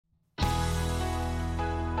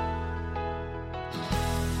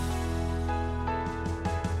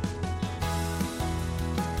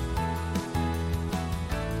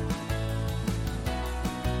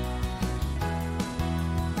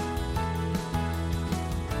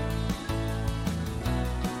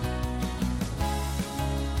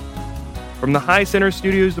From the High Center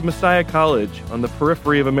studios of Messiah College, on the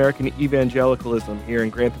periphery of American evangelicalism here in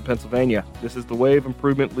Grantham, Pennsylvania, this is the Way of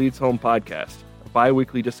Improvement Leads Home podcast, a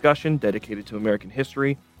bi-weekly discussion dedicated to American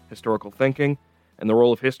history, historical thinking, and the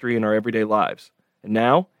role of history in our everyday lives. And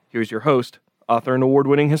now, here's your host, author and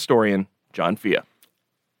award-winning historian, John Fia.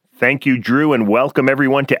 Thank you, Drew, and welcome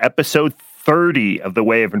everyone to episode 30 of the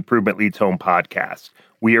Way of Improvement Leads Home podcast.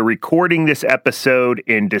 We are recording this episode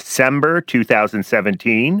in December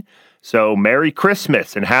 2017, so Merry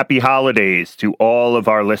Christmas and Happy Holidays to all of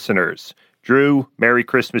our listeners. Drew, Merry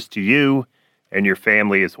Christmas to you and your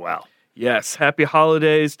family as well. Yes, Happy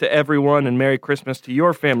Holidays to everyone and Merry Christmas to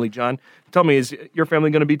your family, John. Tell me, is your family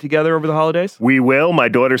going to be together over the holidays? We will. My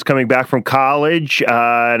daughter's coming back from college in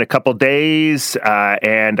a couple days,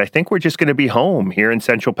 and I think we're just going to be home here in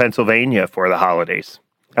central Pennsylvania for the holidays.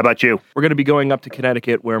 How about you? We're going to be going up to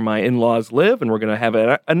Connecticut where my in-laws live, and we're going to have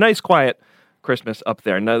a nice, quiet Christmas up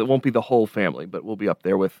there. Now, it won't be the whole family, but we'll be up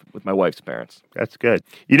there with my wife's parents. That's good.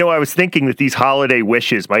 You know, I was thinking that these holiday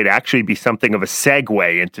wishes might actually be something of a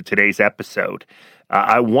segue into today's episode.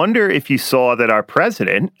 I wonder if you saw that our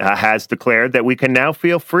president has declared that we can now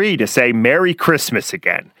feel free to say Merry Christmas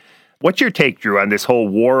again. What's your take, Drew, on this whole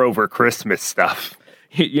war over Christmas stuff?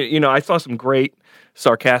 You know, I saw some great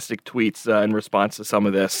sarcastic tweets in response to some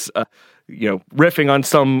of this, riffing on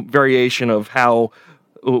some variation of how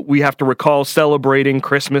we have to recall celebrating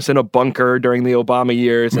Christmas in a bunker during the Obama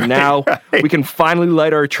years, and now we can finally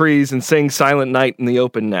light our trees and sing Silent Night in the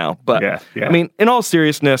open now. But, yeah. I mean, in all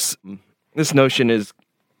seriousness, this notion is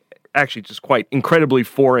actually just quite incredibly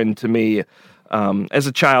foreign to me. As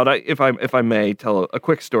a child, if I may tell a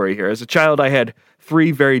quick story here. As a child, I had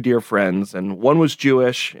three very dear friends, and one was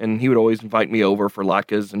Jewish, and he would always invite me over for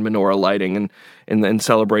latkes and menorah lighting and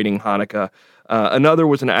celebrating Hanukkah. Another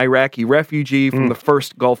was an Iraqi refugee from the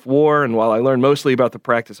first Gulf War, and while I learned mostly about the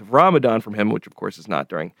practice of Ramadan from him, which of course is not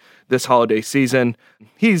during this holiday season,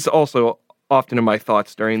 he's also often in my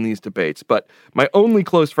thoughts during these debates. But my only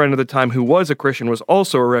close friend at the time who was a Christian was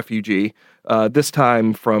also a refugee, this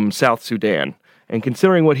time from South Sudan. And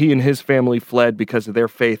considering what he and his family fled because of their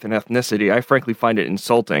faith and ethnicity, I frankly find it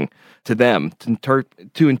insulting to them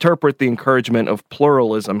to interpret the encouragement of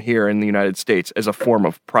pluralism here in the United States as a form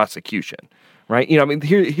of prosecution. Right? You know, I mean,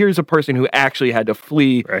 here's a person who actually had to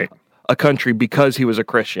flee a country because he was a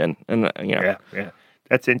Christian. And, Yeah.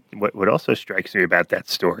 That's what also strikes me about that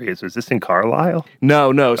story is, was this in Carlisle?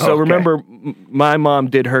 No. So remember, my mom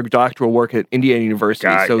did her doctoral work at Indiana University.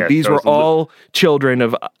 These were all children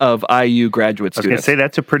of IU graduate students. I was going to say,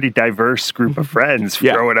 that's a pretty diverse group of friends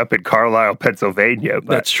growing up in Carlisle, Pennsylvania.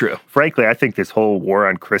 But that's true. Frankly, I think this whole war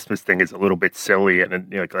on Christmas thing is a little bit silly.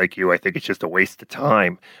 And like you, I think it's just a waste of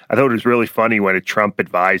time. I thought it was really funny when a Trump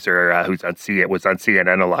advisor was on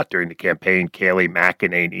CNN a lot during the campaign, Kayleigh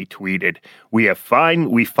McEnany, tweeted,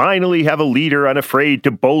 We finally have a leader unafraid to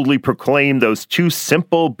boldly proclaim those two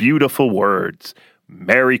simple, beautiful words,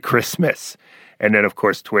 Merry Christmas. And then, of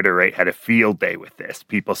course, Twitter had a field day with this.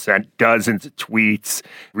 People sent dozens of tweets,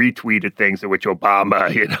 retweeted things in which Obama,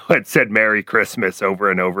 had said Merry Christmas over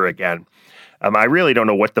and over again. I really don't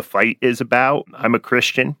know what the fight is about. I'm a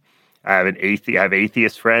Christian. I have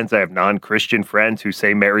atheist friends. I have non-Christian friends who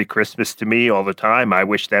say Merry Christmas to me all the time. I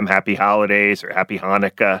wish them Happy Holidays or Happy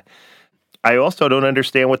Hanukkah. I also don't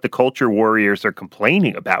understand what the culture warriors are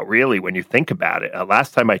complaining about, really, when you think about it.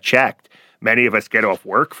 Last time I checked, many of us get off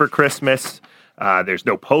work for Christmas. There's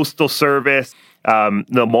no postal service.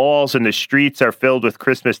 The malls and the streets are filled with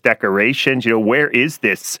Christmas decorations. Where is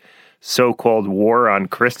this so-called war on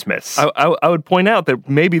Christmas? I would point out that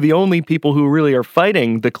maybe the only people who really are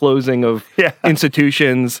fighting the closing of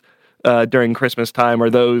institutions during Christmas time are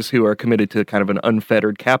those who are committed to kind of an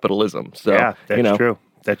unfettered capitalism. So, yeah, that's true.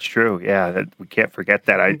 That's true. Yeah, we can't forget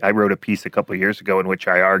that. I wrote a piece a couple of years ago in which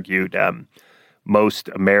I argued most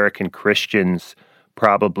American Christians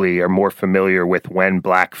probably are more familiar with when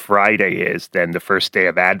Black Friday is than the first day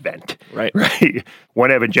of Advent. Right.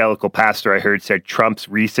 One evangelical pastor I heard said Trump's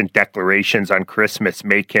recent declarations on Christmas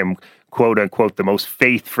make him, quote unquote, the most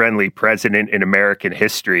faith-friendly president in American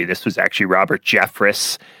history. This was actually Robert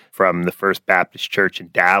Jeffress from the First Baptist Church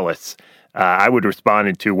in Dallas. I would respond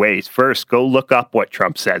in two ways. First, go look up what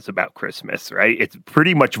Trump says about Christmas, right? It's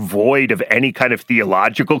pretty much void of any kind of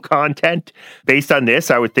theological content. Based on this,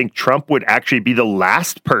 I would think Trump would actually be the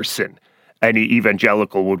last person any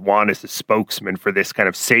evangelical would want as a spokesman for this kind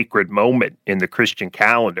of sacred moment in the Christian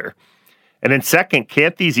calendar. And then second,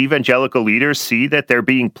 can't these evangelical leaders see that they're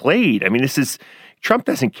being played? I mean, Trump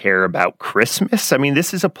doesn't care about Christmas. I mean,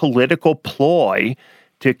 this is a political ploy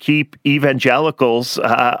to keep evangelicals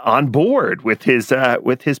on board with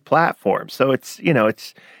his platform. So it's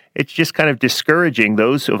it's just kind of discouraging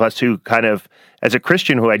those of us who kind of, as a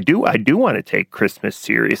Christian, who I do want to take Christmas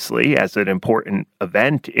seriously as an important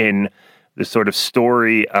event in the sort of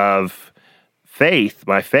story of faith,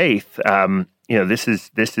 my faith. This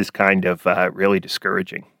is kind of really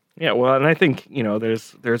discouraging. Yeah, well, and I think,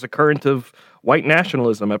 there's a current of white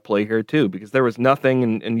nationalism at play here, too, because there was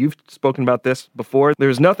nothing, and you've spoken about this before,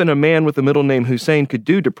 there's nothing a man with the middle name Hussein could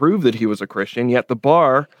do to prove that he was a Christian, yet the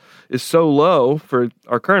bar is so low for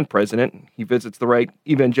our current president. He visits the right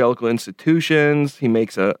evangelical institutions, he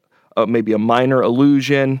makes maybe a minor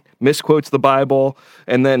allusion, misquotes the Bible,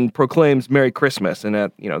 and then proclaims Merry Christmas. And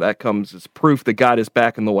that comes as proof that God is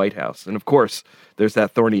back in the White House. And of course, there's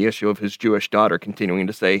that thorny issue of his Jewish daughter continuing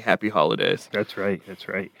to say Happy Holidays. That's right.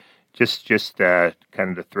 Just kind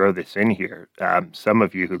of to throw this in here, some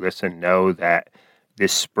of you who listen know that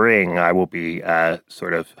this spring I will be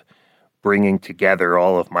sort of bringing together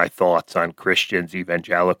all of my thoughts on Christians,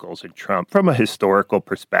 evangelicals, and Trump from a historical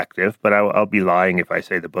perspective, but I'll be lying if I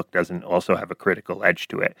say the book doesn't also have a critical edge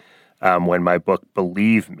to it. When my book,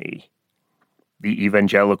 Believe Me, The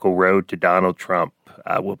Evangelical Road to Donald Trump,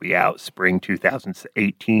 will be out spring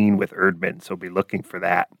 2018 with Erdman, so be looking for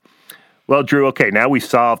that. Well, Drew, okay, now we've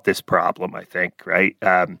solved this problem, I think, right?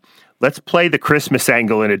 Let's play the Christmas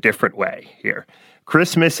angle in a different way here.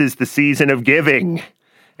 Christmas is the season of giving.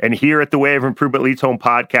 And here at the Way of Improvement Leads Home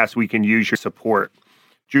podcast, we can use your support.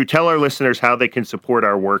 Drew, tell our listeners how they can support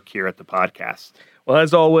our work here at the podcast. Well,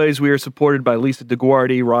 as always, we are supported by Lisa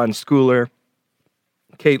DeGuardi, Ron Schooler,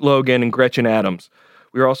 Kate Logan, and Gretchen Adams.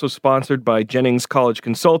 We are also sponsored by Jennings College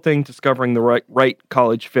Consulting, discovering the right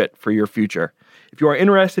college fit for your future. If you are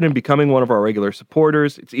interested in becoming one of our regular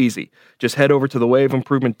supporters, it's easy. Just head over to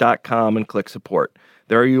thewayofImprovement.com and click support.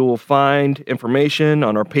 There you will find information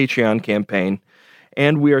on our Patreon campaign.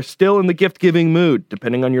 And we are still in the gift-giving mood.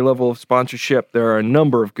 Depending on your level of sponsorship, there are a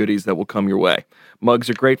number of goodies that will come your way. Mugs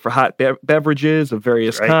are great for hot beverages of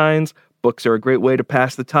various kinds. Books are a great way to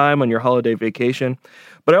pass the time on your holiday vacation.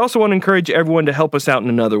 But I also want to encourage everyone to help us out in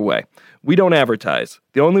another way. We don't advertise.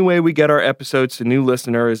 The only way we get our episodes to new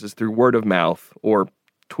listeners is through word of mouth, or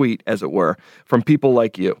tweet, as it were, from people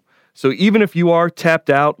like you. So even if you are tapped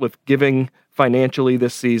out with giving financially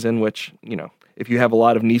this season, which, if you have a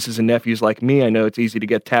lot of nieces and nephews like me, I know it's easy to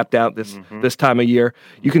get tapped out this time of year.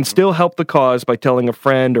 You can still help the cause by telling a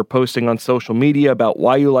friend or posting on social media about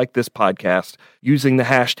why you like this podcast using the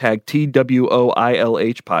hashtag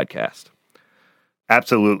TWOILH podcast.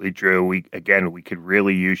 Absolutely, Drew. We could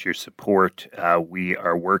really use your support. We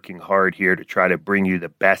are working hard here to try to bring you the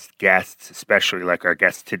best guests, especially like our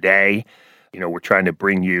guest today. We're trying to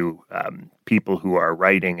bring you people who are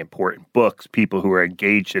writing important books, people who are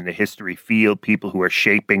engaged in the history field, people who are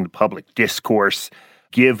shaping the public discourse.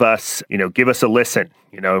 Give us a listen,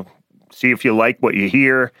 see if you like what you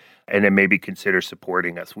hear, and then maybe consider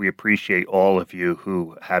supporting us. We appreciate all of you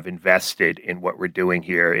who have invested in what we're doing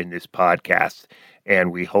here in this podcast.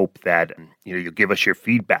 And we hope that, you'll give us your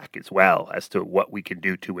feedback as well as to what we can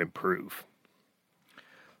do to improve.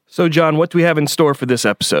 So, John, what do we have in store for this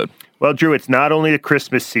episode? Well, Drew, it's not only the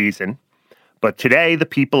Christmas season, but today the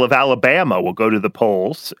people of Alabama will go to the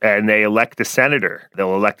polls and they elect a senator.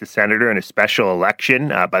 They'll elect a senator in a special election.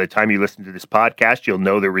 By the time you listen to this podcast, you'll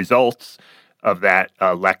know the results of that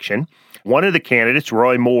election. One of the candidates,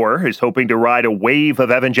 Roy Moore, is hoping to ride a wave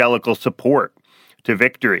of evangelical support to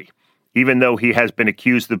victory, even though he has been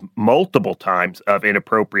accused of multiple times of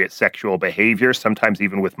inappropriate sexual behavior, sometimes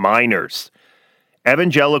even with minors.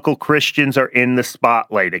 Evangelical Christians are in the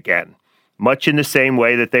spotlight again, much in the same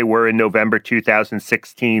way that they were in November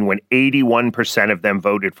 2016 when 81% of them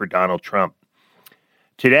voted for Donald Trump.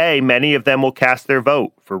 Today, many of them will cast their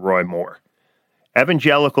vote for Roy Moore.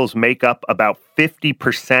 Evangelicals make up about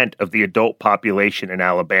 50% of the adult population in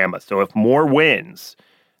Alabama, so if Moore wins,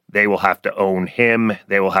 they will have to own him,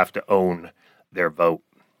 they will have to own their vote.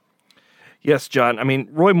 Yes, John. I mean,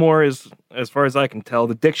 Roy Moore is, as far as I can tell,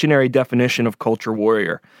 the dictionary definition of culture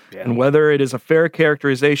warrior. Yeah. And whether it is a fair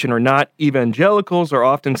characterization or not, evangelicals are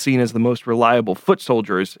often seen as the most reliable foot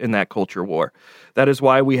soldiers in that culture war. That is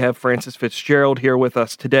why we have Francis Fitzgerald here with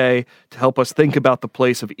us today to help us think about the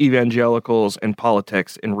place of evangelicals and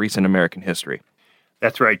politics in recent American history.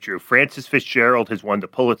 That's right, Drew. Francis Fitzgerald has won the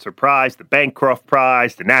Pulitzer Prize, the Bancroft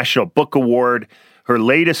Prize, the National Book Award. Her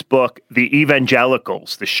latest book, The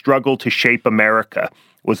Evangelicals, The Struggle to Shape America,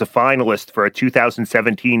 was a finalist for a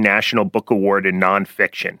 2017 National Book Award in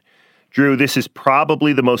nonfiction. Drew, this is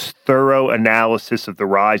probably the most thorough analysis of the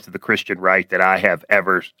rise of the Christian right that I have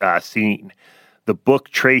ever seen. The book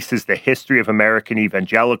traces the history of American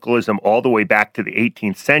evangelicalism all the way back to the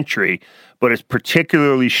 18th century, but is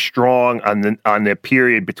particularly strong on the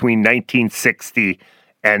period between 1960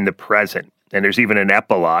 and the present. And there's even an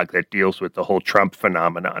epilogue that deals with the whole Trump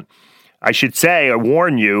phenomenon. I should say, I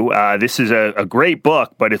warn you, this is a great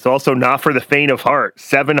book, but it's also not for the faint of heart,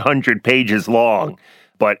 700 pages long.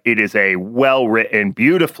 But it is a well-written,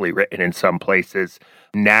 beautifully written in some places,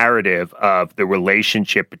 narrative of the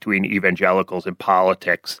relationship between evangelicals and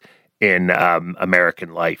politics in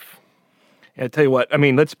American life. I tell you what, I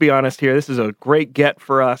mean, let's be honest here. This is a great get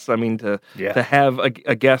for us. I mean, to have a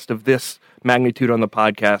guest of this magnitude on the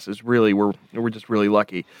podcast is really, we're just really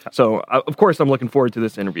lucky. So, of course, I'm looking forward to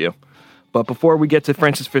this interview. But before we get to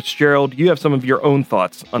Francis Fitzgerald, you have some of your own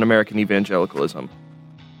thoughts on American evangelicalism.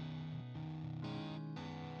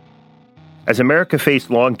 As America faced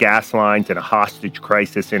long gas lines and a hostage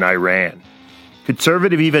crisis in Iran,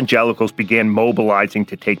 conservative evangelicals began mobilizing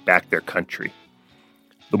to take back their country.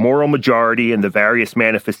 The moral majority and the various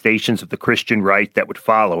manifestations of the Christian right that would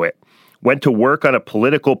follow it went to work on a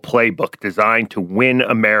political playbook designed to win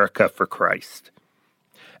America for Christ.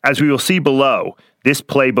 As we will see below, this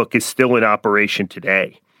playbook is still in operation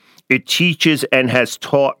today. It teaches and has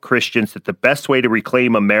taught Christians that the best way to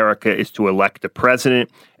reclaim America is to elect a president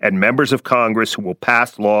and members of Congress who will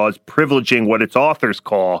pass laws privileging what its authors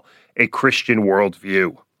call a Christian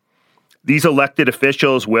worldview. These elected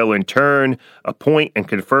officials will, in turn, appoint and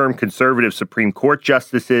confirm conservative Supreme Court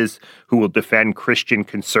justices who will defend Christian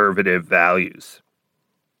conservative values.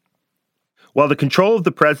 While the control of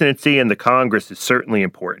the presidency and the Congress is certainly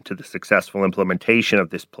important to the successful implementation of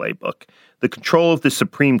this playbook, the control of the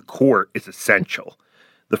Supreme Court is essential.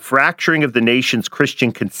 The fracturing of the nation's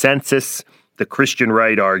Christian consensus, the Christian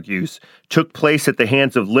right argues, took place at the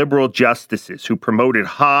hands of liberal justices who promoted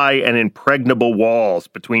high and impregnable walls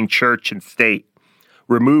between church and state,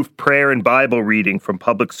 removed prayer and Bible reading from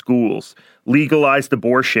public schools, legalized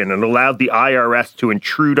abortion, and allowed the IRS to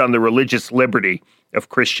intrude on the religious liberty of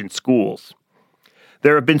Christian schools.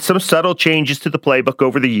 There have been some subtle changes to the playbook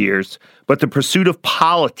over the years, but the pursuit of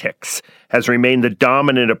politics has remained the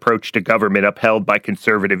dominant approach to government upheld by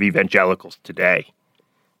conservative evangelicals today.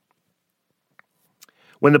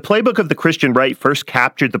 When the playbook of the Christian right first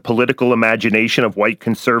captured the political imagination of white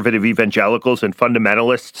conservative evangelicals and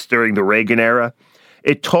fundamentalists during the Reagan era,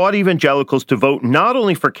 it taught evangelicals to vote not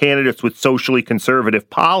only for candidates with socially conservative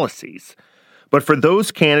policies, but for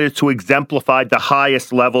those candidates who exemplified the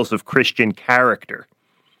highest levels of Christian character.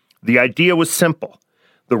 The idea was simple.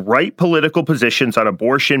 The right political positions on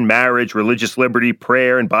abortion, marriage, religious liberty,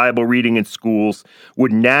 prayer, and Bible reading in schools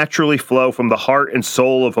would naturally flow from the heart and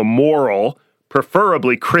soul of a moral,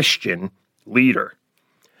 preferably Christian, leader.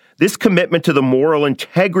 This commitment to the moral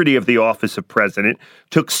integrity of the office of president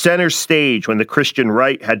took center stage when the Christian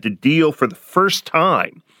right had to deal for the first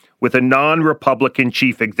time with a non-Republican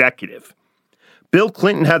chief executive. Bill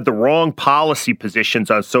Clinton had the wrong policy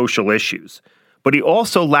positions on social issues, but he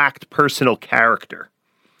also lacked personal character.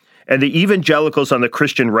 And the evangelicals on the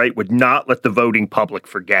Christian right would not let the voting public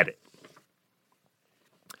forget it.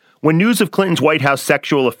 When news of Clinton's White House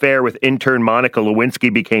sexual affair with intern Monica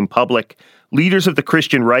Lewinsky became public, leaders of the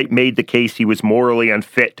Christian right made the case he was morally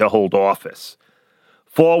unfit to hold office.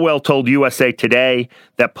 Falwell told USA Today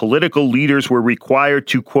that political leaders were required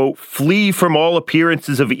to, quote, flee from all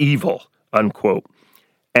appearances of evil, unquote,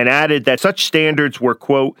 and added that such standards were,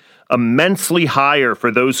 quote, immensely higher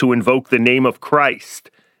for those who invoke the name of Christ,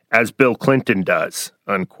 as Bill Clinton does,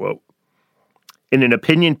 unquote. In an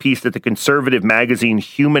opinion piece at the conservative magazine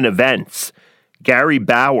Human Events, Gary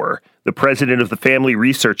Bauer, the president of the Family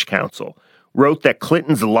Research Council, wrote that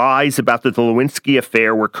Clinton's lies about the Lewinsky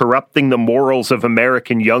affair were corrupting the morals of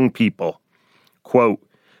American young people. Quote,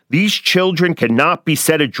 these children cannot be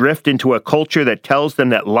set adrift into a culture that tells them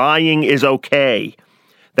that lying is okay,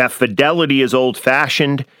 that fidelity is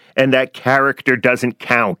old-fashioned, and that character doesn't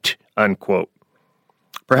count, unquote.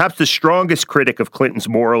 Perhaps the strongest critic of Clinton's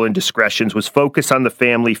moral indiscretions was focused on the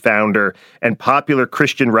family founder and popular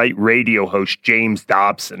Christian right radio host James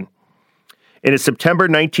Dobson. In a September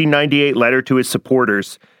 1998 letter to his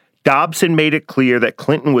supporters, Dobson made it clear that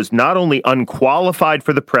Clinton was not only unqualified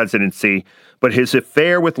for the presidency, but his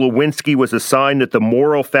affair with Lewinsky was a sign that the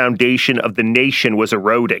moral foundation of the nation was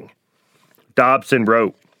eroding. Dobson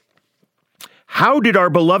wrote, how did our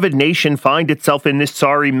beloved nation find itself in this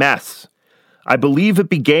sorry mess? I believe it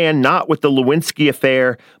began not with the Lewinsky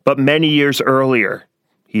affair, but many years earlier,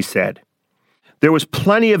 he said. There was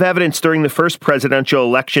plenty of evidence during the first presidential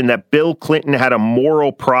election that Bill Clinton had a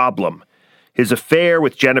moral problem. His affair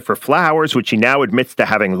with Jennifer Flowers, which he now admits to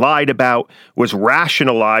having lied about, was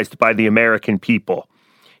rationalized by the American people.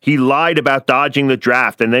 He lied about dodging the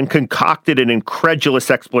draft and then concocted an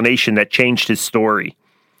incredulous explanation that changed his story.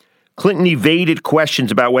 Clinton evaded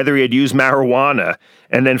questions about whether he had used marijuana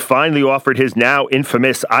and then finally offered his now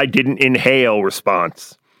infamous "I didn't inhale"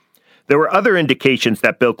 response. There were other indications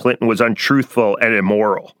that Bill Clinton was untruthful and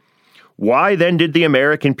immoral. Why then did the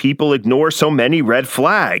American people ignore so many red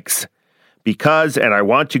flags? Because, and I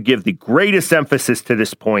want to give the greatest emphasis to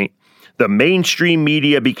this point, the mainstream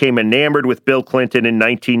media became enamored with Bill Clinton in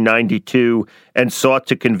 1992 and sought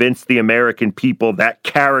to convince the American people that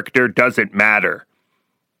character doesn't matter.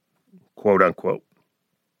 Quote unquote.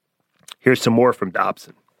 Here's some more from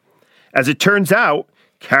Dobson. As it turns out,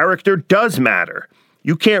 character does matter.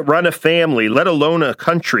 You can't run a family, let alone a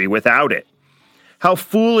country, without it. How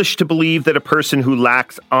foolish to believe that a person who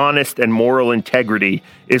lacks honest and moral integrity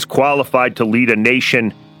is qualified to lead a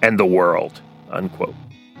nation and the world. Unquote.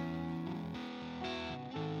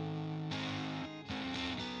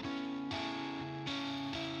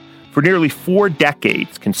 For nearly 4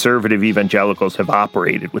 decades, conservative evangelicals have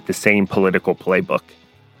operated with the same political playbook.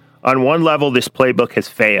 On one level, this playbook has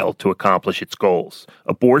failed to accomplish its goals.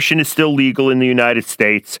 Abortion is still legal in the United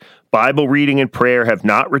States. Bible reading and prayer have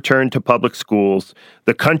not returned to public schools.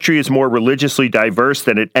 The country is more religiously diverse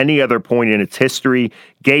than at any other point in its history.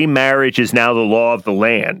 Gay marriage is now the law of the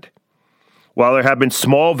land. While there have been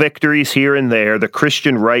small victories here and there, the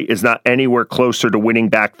Christian right is not anywhere closer to winning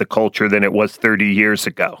back the culture than it was 30 years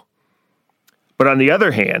ago. But on the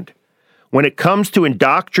other hand, when it comes to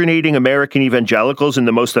indoctrinating American evangelicals in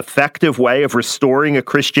the most effective way of restoring a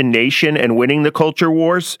Christian nation and winning the culture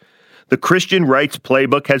wars, the Christian right's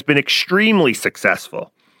playbook has been extremely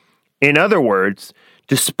successful. In other words,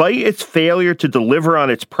 despite its failure to deliver on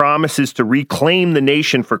its promises to reclaim the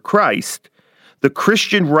nation for Christ, the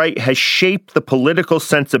Christian right has shaped the political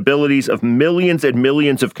sensibilities of millions and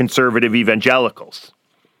millions of conservative evangelicals.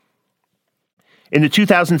 In the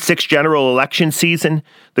 2006 general election season,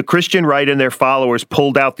 the Christian right and their followers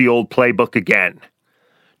pulled out the old playbook again.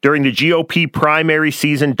 During the GOP primary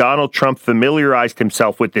season, Donald Trump familiarized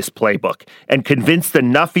himself with this playbook and convinced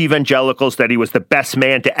enough evangelicals that he was the best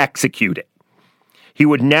man to execute it. He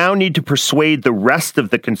would now need to persuade the rest of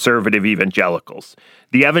the conservative evangelicals,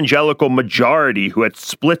 the evangelical majority who had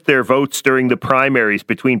split their votes during the primaries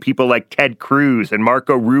between people like Ted Cruz and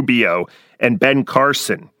Marco Rubio and Ben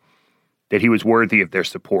Carson, that he was worthy of their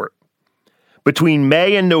support. Between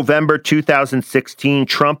May and November 2016,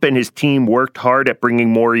 Trump and his team worked hard at bringing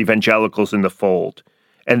more evangelicals in the fold,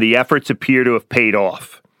 and the efforts appear to have paid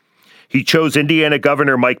off. He chose Indiana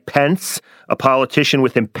Governor Mike Pence, a politician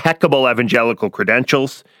with impeccable evangelical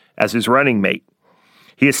credentials, as his running mate.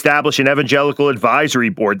 He established an evangelical advisory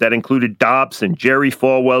board that included Dobson, Jerry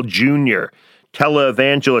Falwell Jr.,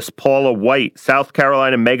 televangelist Paula White, South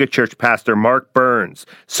Carolina megachurch pastor Mark Burns,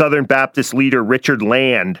 Southern Baptist leader Richard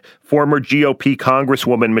Land, former GOP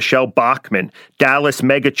Congresswoman Michelle Bachmann, Dallas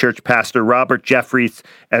megachurch pastor Robert Jeffries,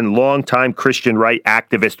 and longtime Christian right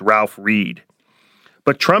activist Ralph Reed.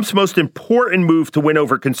 But Trump's most important move to win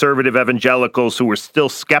over conservative evangelicals who were still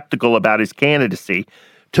skeptical about his candidacy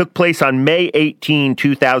took place on May 18,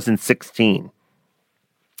 2016.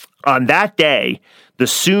 On that day, the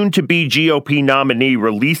soon-to-be GOP nominee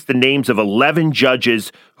released the names of 11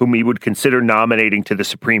 judges whom he would consider nominating to the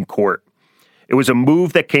Supreme Court. It was a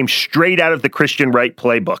move that came straight out of the Christian right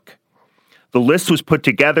playbook. The list was put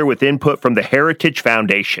together with input from the Heritage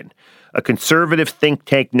Foundation, a conservative think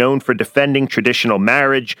tank known for defending traditional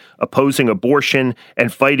marriage, opposing abortion,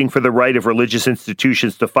 and fighting for the right of religious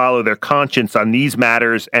institutions to follow their conscience on these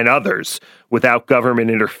matters and others without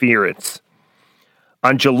government interference.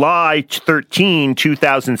 On July 13,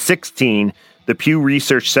 2016, the Pew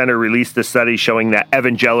Research Center released a study showing that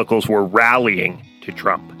evangelicals were rallying to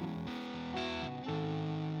Trump.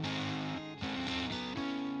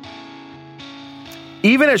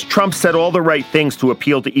 Even as Trump said all the right things to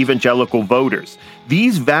appeal to evangelical voters,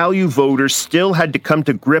 these value voters still had to come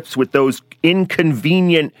to grips with those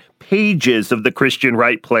inconvenient pages of the Christian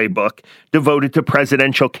right playbook devoted to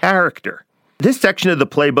presidential character. This section of the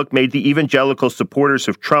playbook made the evangelical supporters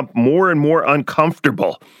of Trump more and more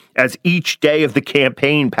uncomfortable as each day of the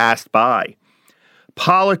campaign passed by.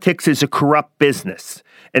 Politics is a corrupt business,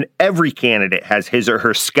 and every candidate has his or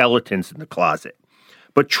her skeletons in the closet.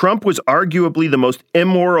 But Trump was arguably the most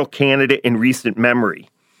immoral candidate in recent memory.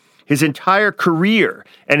 His entire career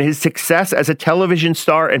and his success as a television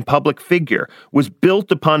star and public figure was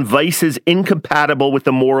built upon vices incompatible with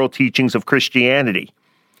the moral teachings of Christianity.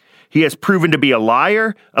 He has proven to be a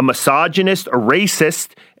liar, a misogynist, a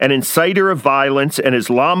racist, an inciter of violence, an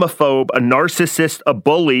Islamophobe, a narcissist, a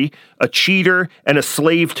bully, a cheater, and a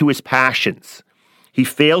slave to his passions. He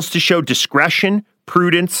fails to show discretion,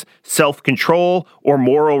 prudence, self-control, or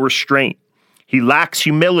moral restraint. He lacks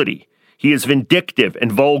humility. He is vindictive and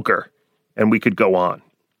vulgar. And we could go on.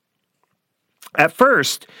 At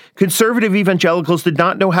first, conservative evangelicals did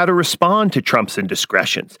not know how to respond to Trump's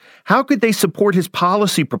indiscretions. How could they support his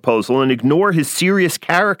policy proposal and ignore his serious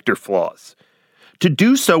character flaws? To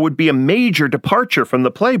do so would be a major departure from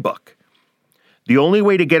the playbook. The only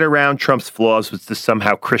way to get around Trump's flaws was to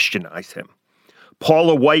somehow Christianize him.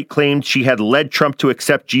 Paula White claimed she had led Trump to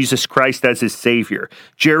accept Jesus Christ as his savior.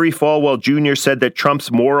 Jerry Falwell Jr. said that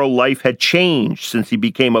Trump's moral life had changed since he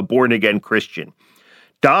became a born-again Christian.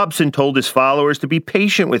 Dobson told his followers to be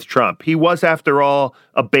patient with Trump. He was, after all,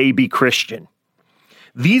 a baby Christian.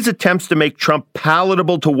 These attempts to make Trump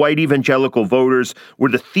palatable to white evangelical voters were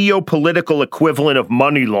the theopolitical equivalent of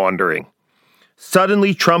money laundering.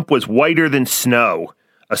 Suddenly, Trump was whiter than snow,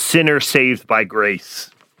 a sinner saved by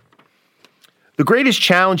grace. The greatest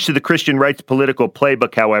challenge to the Christian right's political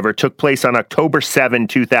playbook, however, took place on October 7,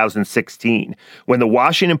 2016, when the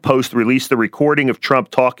Washington Post released the recording of Trump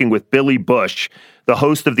talking with Billy Bush, the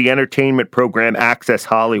host of the entertainment program Access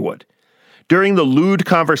Hollywood. During the lewd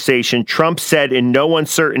conversation, Trump said in no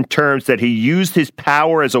uncertain terms that he used his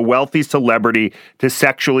power as a wealthy celebrity to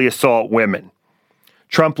sexually assault women.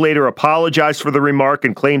 Trump later apologized for the remark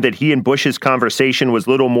and claimed that he and Bush's conversation was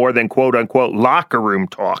little more than quote-unquote locker room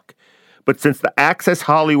talk. But since the Access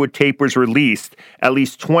Hollywood tape was released, at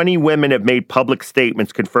least 20 women have made public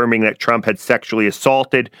statements confirming that Trump had sexually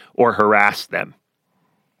assaulted or harassed them.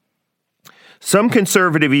 Some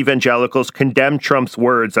conservative evangelicals condemned Trump's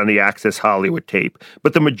words on the Access Hollywood tape,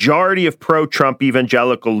 but the majority of pro-Trump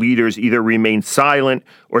evangelical leaders either remained silent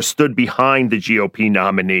or stood behind the GOP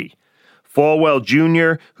nominee. Falwell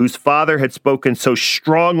Jr., whose father had spoken so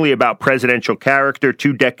strongly about presidential character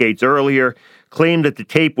 2 decades earlier, claimed that the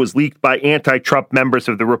tape was leaked by anti-Trump members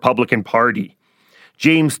of the Republican Party.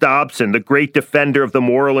 James Dobson, the great defender of the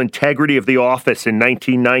moral integrity of the office in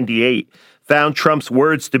 1998, found Trump's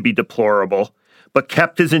words to be deplorable, but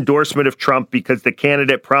kept his endorsement of Trump because the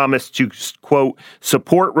candidate promised to, quote,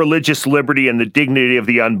 support religious liberty and the dignity of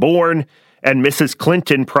the unborn, and Mrs.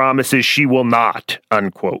 Clinton promises she will not,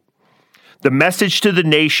 unquote. The message to the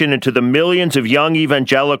nation and to the millions of young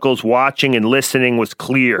evangelicals watching and listening was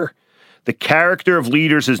clear. The character of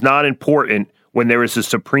leaders is not important when there is a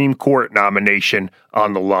Supreme Court nomination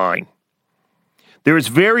on the line. There is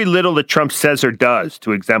very little that Trump says or does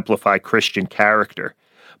to exemplify Christian character.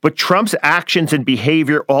 But Trump's actions and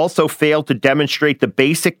behavior also fail to demonstrate the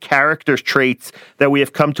basic character traits that we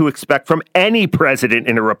have come to expect from any president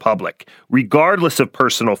in a republic, regardless of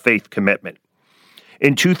personal faith commitment.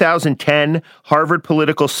 In 2010, Harvard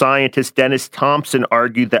political scientist Dennis Thompson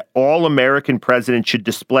argued that all American presidents should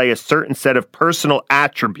display a certain set of personal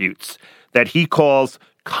attributes that he calls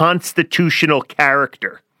constitutional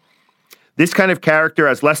character. This kind of character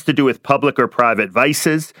has less to do with public or private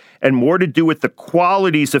vices and more to do with the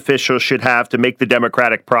qualities officials should have to make the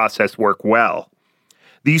democratic process work well.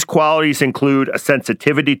 These qualities include a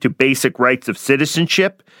sensitivity to basic rights of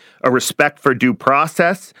citizenship, a respect for due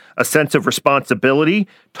process, a sense of responsibility,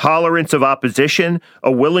 tolerance of opposition,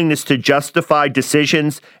 a willingness to justify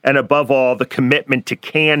decisions, and above all, the commitment to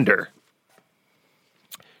candor.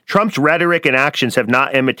 Trump's rhetoric and actions have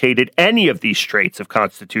not imitated any of these traits of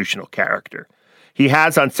constitutional character. He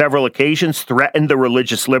has on several occasions threatened the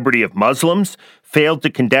religious liberty of Muslims, failed to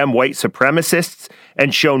condemn white supremacists,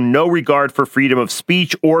 and shown no regard for freedom of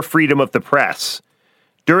speech or freedom of the press.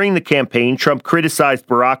 During the campaign, Trump criticized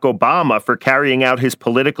Barack Obama for carrying out his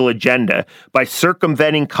political agenda by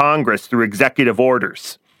circumventing Congress through executive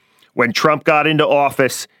orders. When Trump got into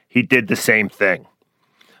office, he did the same thing.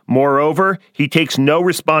 Moreover, he takes no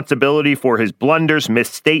responsibility for his blunders,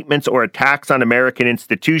 misstatements, or attacks on American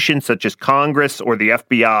institutions such as Congress or the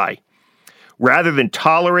FBI. Rather than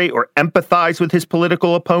tolerate or empathize with his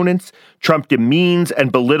political opponents, Trump demeans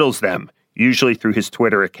and belittles them, usually through his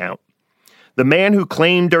Twitter account. The man who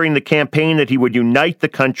claimed during the campaign that he would unite the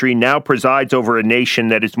country now presides over a nation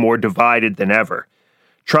that is more divided than ever.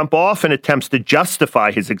 Trump often attempts to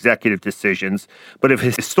justify his executive decisions, but if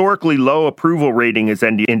his historically low approval rating is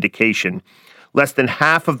any indication, less than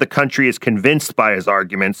half of the country is convinced by his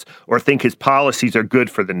arguments or think his policies are good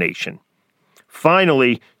for the nation.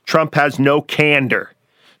 Finally, Trump has no candor,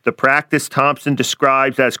 the practice Thompson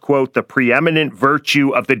describes as, quote, the preeminent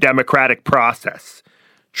virtue of the democratic process.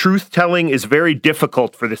 Truth-telling is very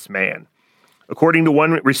difficult for this man. According to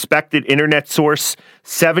one respected internet source,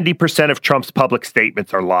 70% of Trump's public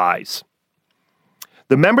statements are lies.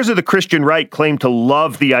 The members of the Christian right claim to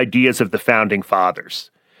love the ideas of the founding fathers,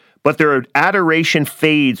 but their adoration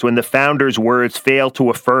fades when the founders' words fail to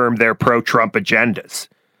affirm their pro-Trump agendas.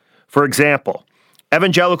 For example,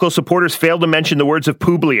 evangelical supporters fail to mention the words of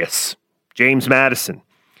Publius, James Madison,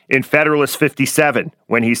 in Federalist 57,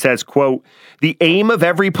 when he says, quote, "The aim of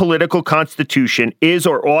every political constitution is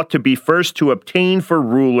or ought to be first to obtain for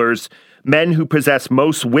rulers men who possess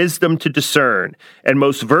most wisdom to discern and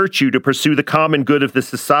most virtue to pursue the common good of the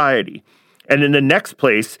society, and in the next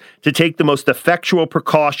place to take the most effectual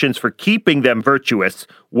precautions for keeping them virtuous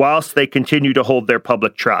whilst they continue to hold their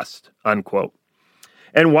public trust," unquote.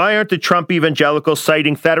 And why aren't the Trump evangelicals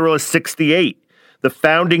citing Federalist 68, the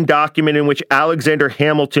founding document in which Alexander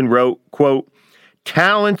Hamilton wrote, quote,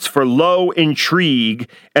 "Talents for low intrigue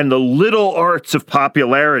and the little arts of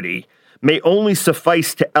popularity may only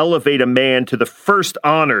suffice to elevate a man to the first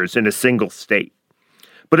honors in a single state.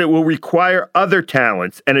 But it will require other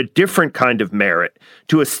talents and a different kind of merit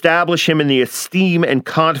to establish him in the esteem and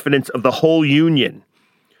confidence of the whole Union,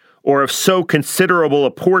 or of so considerable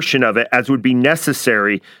a portion of it as would be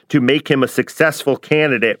necessary to make him a successful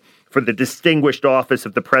candidate for the distinguished office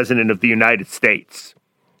of the President of the United States.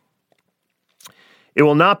 It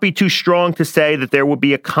will not be too strong to say that there will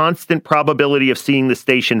be a constant probability of seeing the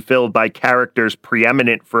station filled by characters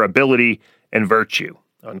preeminent for ability and virtue,"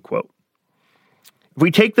 unquote. If we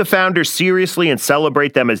take the founders seriously and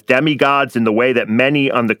celebrate them as demigods in the way that many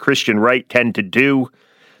on the Christian right tend to do,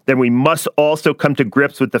 then we must also come to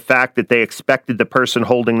grips with the fact that they expected the person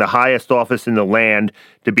holding the highest office in the land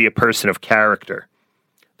to be a person of character.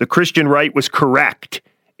 The Christian right was correct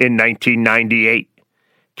in 1998.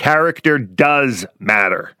 Character does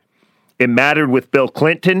matter. It mattered with Bill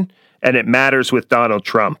Clinton, and it matters with Donald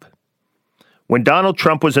Trump. When Donald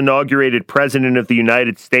Trump was inaugurated President of the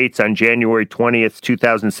United States on January 20th,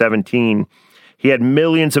 2017, he had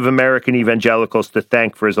millions of American evangelicals to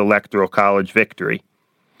thank for his Electoral College victory.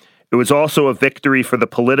 It was also a victory for the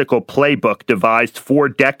political playbook devised 4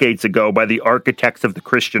 decades ago by the architects of the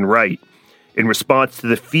Christian right in response to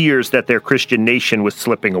the fears that their Christian nation was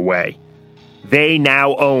slipping away. They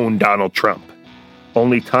now own Donald Trump.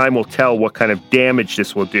 Only time will tell what kind of damage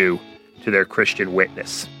this will do to their Christian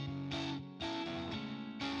witness.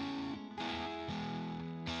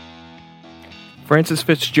 Frances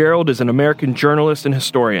Fitzgerald is an American journalist and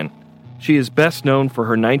historian. She is best known for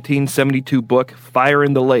her 1972 book, Fire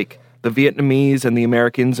in the Lake, The Vietnamese and the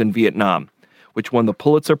Americans in Vietnam, which won the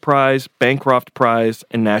Pulitzer Prize, Bancroft Prize,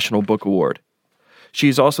 and National Book Award. She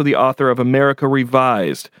is also the author of America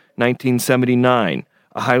Revised, 1979,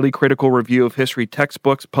 a highly critical review of history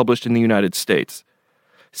textbooks published in the United States.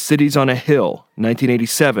 Cities on a Hill,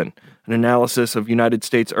 1987, an analysis of United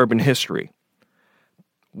States urban history.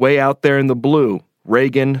 Way Out There in the Blue,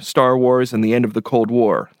 Reagan, Star Wars, and the End of the Cold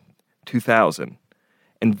War, 2000.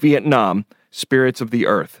 And Vietnam, Spirits of the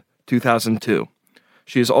Earth, 2002.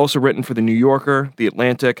 She has also written for The New Yorker, The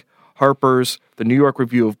Atlantic, Harper's, The New York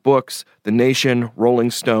Review of Books, The Nation,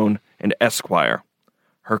 Rolling Stone, and Esquire.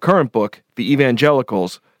 Her current book, The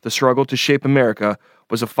Evangelicals, The Struggle to Shape America,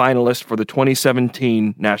 was a finalist for the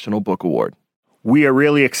 2017 National Book Award. We are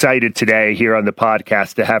really excited today here on the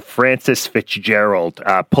podcast to have Frances Fitzgerald,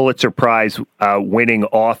 Pulitzer Prize winning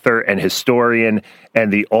author and historian,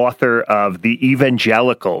 and the author of The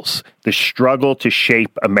Evangelicals, The Struggle to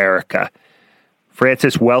Shape America.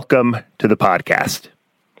 Frances, welcome to the podcast.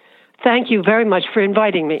 Thank you very much for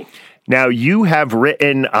inviting me. Now, you have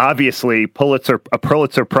written, obviously, a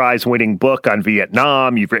Pulitzer Prize winning book on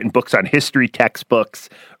Vietnam. You've written books on history textbooks,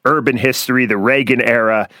 urban history, the Reagan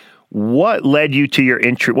era. What led to your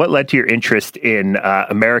interest in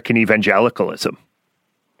American evangelicalism?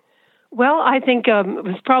 Well, I think it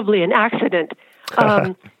was probably an accident.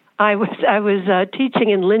 I was teaching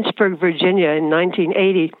in Lynchburg, Virginia, in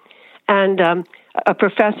 1980, and a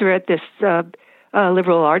professor at this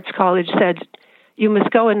liberal arts college said, "You must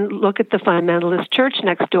go and look at the fundamentalist church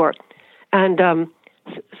next door." And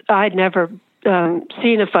I'd never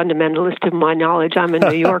seen a fundamentalist, to my knowledge. I'm a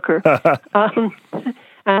New Yorker.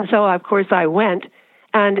 And so, of course, I went,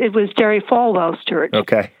 and it was Jerry Falwell's church.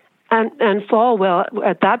 Okay. And Falwell,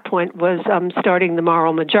 at that point, was starting the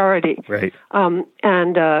Moral Majority. Right.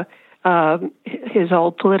 And his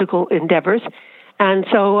whole political endeavors. And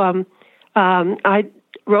so I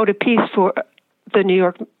wrote a piece for the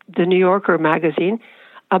New Yorker magazine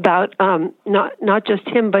about not just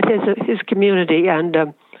him, but his community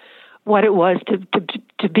and what it was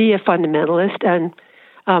to be a fundamentalist and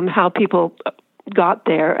how people got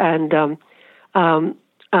there, and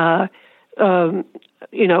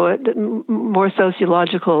more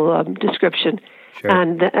sociological description, Sure.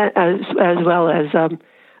 and as well as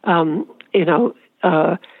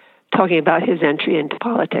talking about his entry into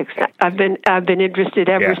politics. I've been interested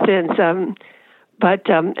ever since.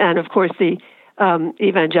 And of course the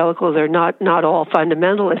evangelicals are not all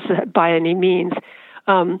fundamentalists by any means.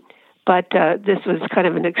 But this was kind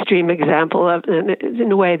of an extreme example of,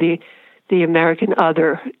 in a way, the American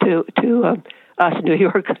other to us New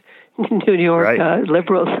York Right.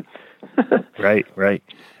 liberals. Right.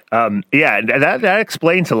 That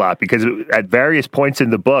explains a lot, because at various points in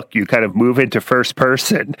the book, you kind of move into first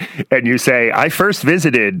person and you say, I first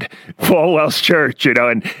visited Falwell's church,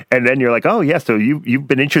 and then you're like, oh, yeah, so you've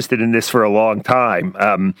been interested in this for a long time.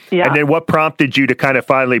 And then what prompted you to kind of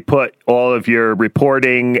finally put all of your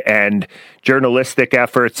reporting and journalistic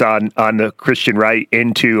efforts on the Christian right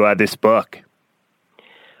into this book?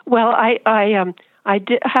 Well, I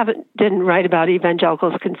didn't write about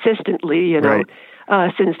evangelicals consistently, Right.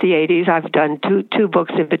 Since the 80s. I've done two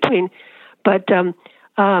books in between, but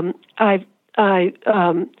I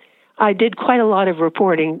did quite a lot of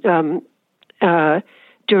reporting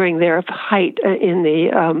during their height in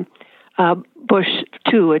the Bush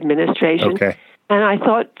II administration. Okay. And I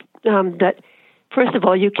thought that, first of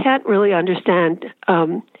all, you can't really understand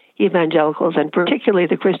evangelicals, and particularly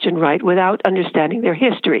the Christian right, without understanding their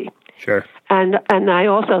history. Sure. And I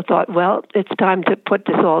also thought, well, it's time to put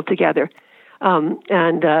this all together, and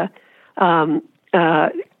to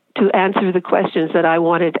answer the questions that I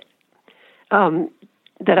wanted,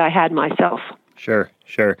 that I had myself. Sure.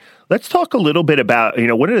 Let's talk a little bit about,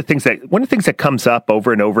 one of the things that comes up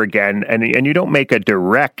over and over again, and you don't make a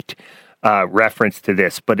direct reference to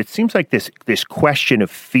this, but it seems like this question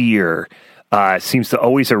of fear seems to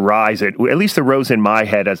always arise. At least it arose in my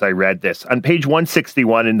head as I read this. On page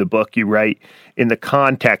 161 in the book, you write, in the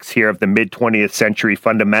context here of the mid-20th century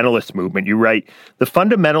fundamentalist movement, you write, the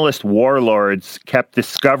fundamentalist warlords kept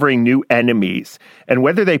discovering new enemies, and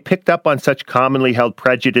whether they picked up on such commonly held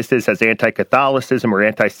prejudices as anti-Catholicism or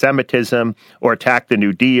anti-Semitism or attacked the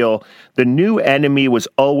New Deal, the new enemy was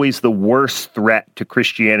always the worst threat to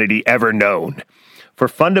Christianity ever known. For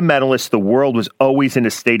fundamentalists, the world was always in a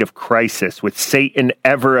state of crisis, with Satan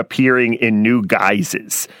ever appearing in new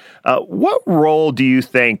guises. What role do you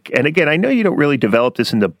think, and again, I know you don't really develop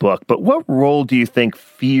this in the book, but what role do you think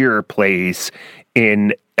fear plays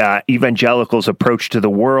in evangelicals' approach to the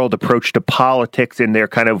world, approach to politics, in their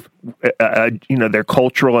kind of, their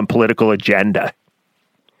cultural and political agenda?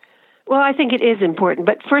 Well, I think it is important,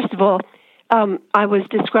 but first of all, I was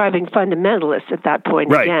describing fundamentalists at that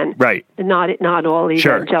point again. Right. Not all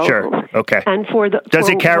evangelicals. Sure. Okay. And does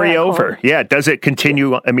it carry over? Yeah. Does it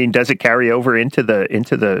continue? I mean, does it carry over into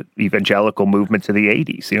the evangelical movements of the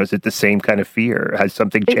 80s? Is it the same kind of fear? Has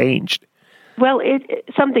something changed? Well,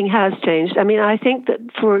 something has changed. I mean, I think that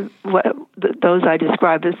for those I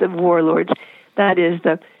describe as the warlords, that is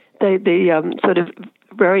the sort of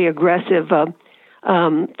very aggressive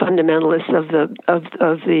fundamentalists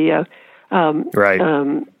of the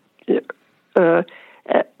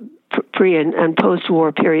pre and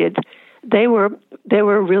post-war periods, they were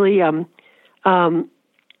really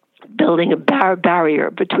building a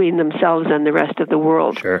barrier between themselves and the rest of the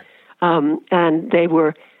world. Sure. And they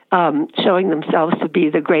were showing themselves to be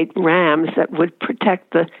the great rams that would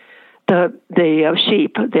protect the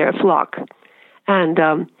sheep, their flock. And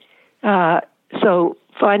so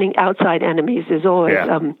finding outside enemies is always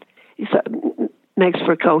makes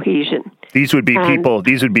for cohesion. These would be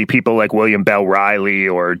people like William Bell Riley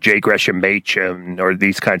or J. Gresham Machen or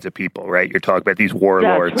these kinds of people, right? You're talking about these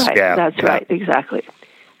warlords. That's right, exactly.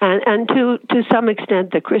 And to some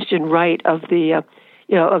extent, the Christian right of the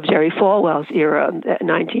of Jerry Falwell's era, the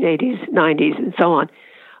 1980s, 90s, and so on,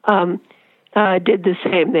 did the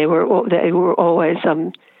same. They were always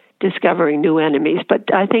discovering new enemies,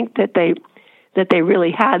 but I think that they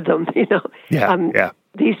really had them.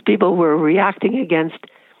 These people were reacting against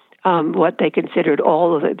what they considered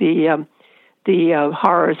all of the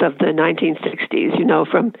horrors of the 1960s.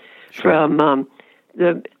 From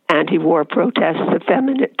the anti-war protests to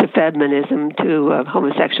feminism to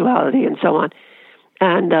homosexuality and so on,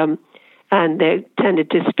 and they tended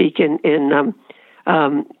to speak in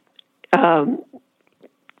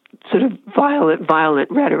sort of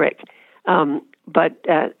violent rhetoric, but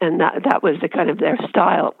that was the kind of their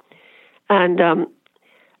style. And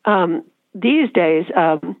these days,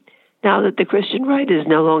 now that the Christian right is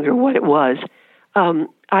no longer what it was,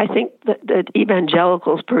 I think that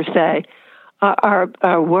evangelicals per se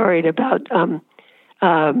are worried about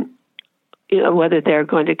whether they're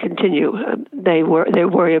going to continue. They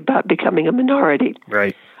worry about becoming a minority.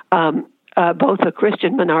 Right. both a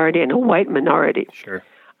Christian minority and a white minority. Sure.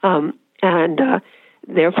 And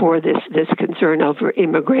therefore, this concern over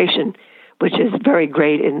immigration, which is very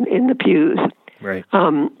great in the pews. Right.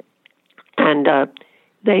 And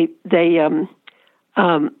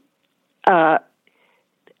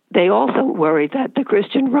they also worry that the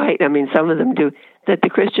Christian right, I mean, some of them do, that the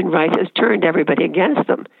Christian right has turned everybody against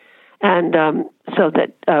them. And so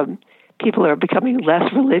that people are becoming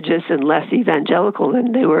less religious and less evangelical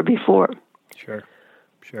than they were before. Sure.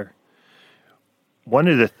 One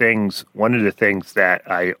of the things that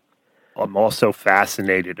I am also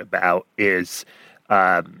fascinated about is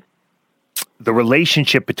the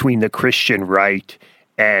relationship between the Christian right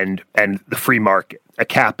and the free market,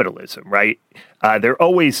 capitalism, right? They're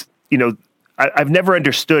always, I've never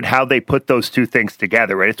understood how they put those two things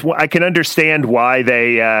together. Right? I can understand why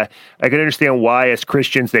as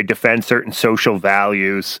Christians they defend certain social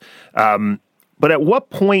values. But at what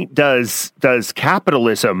point does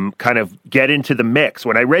capitalism kind of get into the mix?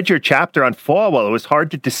 When I read your chapter on Falwell, it was hard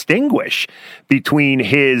to distinguish between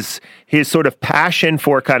his sort of passion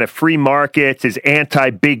for kind of free markets, his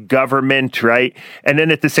anti-big government, right? And then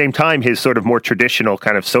at the same time, his sort of more traditional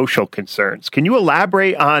kind of social concerns. Can you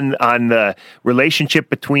elaborate on the relationship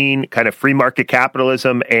between kind of free market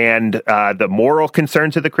capitalism and the moral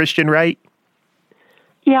concerns of the Christian right?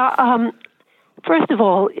 Yeah, first of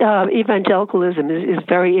all, evangelicalism is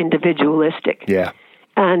very individualistic. Yeah.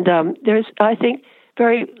 And there's, I think,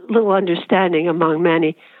 very little understanding among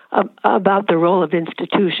many about the role of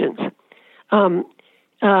institutions. When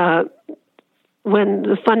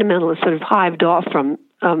the fundamentalists sort of hived off from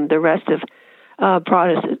the rest of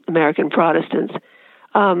American Protestants,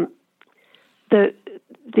 the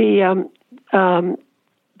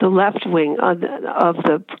left wing of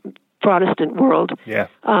the Protestant world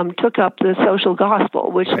took up the social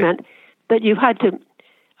gospel, which meant that you had to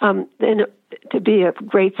be a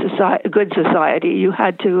great society, a good society, you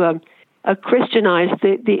had to Christianize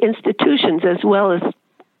the institutions as well as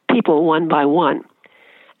people one by one.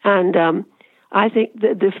 And I think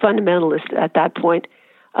the fundamentalists at that point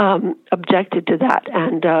objected to that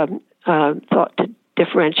and thought to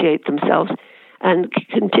differentiate themselves and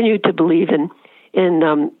continued to believe in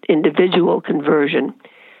individual conversion.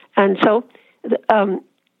 And so,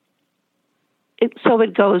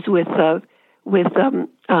 it goes with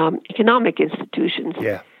economic institutions.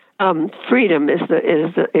 Yeah. Freedom is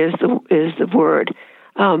the word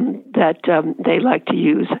that they like to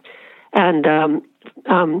use, and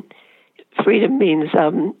freedom means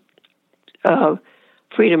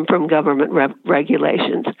freedom from government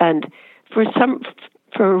regulations. And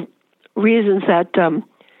for reasons that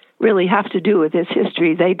really have to do with its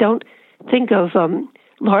history, they don't think of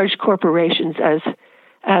large corporations as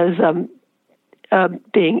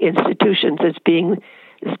being institutions, as being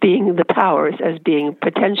the powers, as being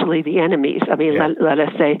potentially the enemies. I mean, let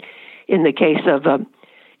us say, in the case of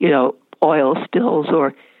oil spills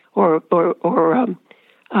or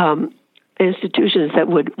institutions that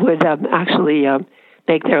would actually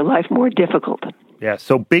make their life more difficult. Yeah.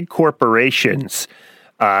 So big corporations,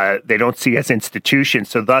 they don't see as institutions.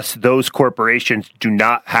 So thus those corporations do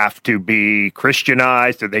not have to be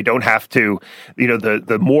Christianized, or they don't have to,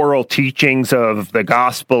 the moral teachings of the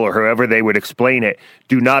gospel, or however they would explain it,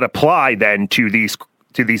 do not apply then to these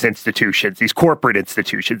institutions, these corporate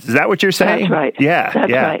institutions. Is that what you're saying? That's right. Yeah.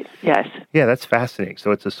 That's right. Yes. Yeah, that's fascinating.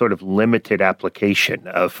 So it's a sort of limited application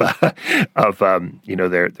of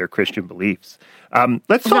their Christian beliefs.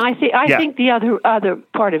 Let's talk. I think the other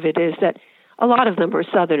part of it is that a lot of them were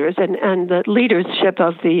Southerners, and the leadership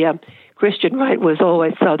of the Christian right was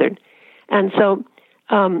always Southern, and so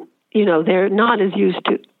they're not as used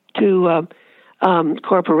to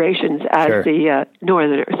corporations as the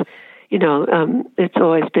Northerners. It's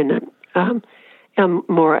always been a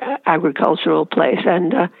more agricultural place,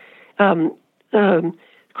 and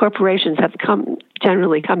corporations have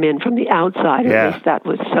generally come in from the outside. Yeah. At least that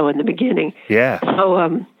was so in the beginning. Yeah. So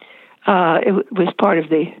it was part of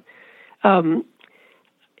the.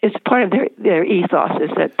 It's part of their ethos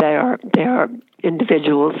is that they are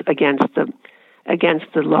individuals against the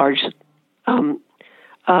large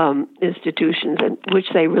institutions, and which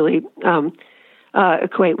they really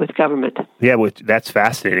equate with government. Yeah, that's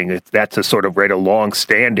fascinating. That's a sort of a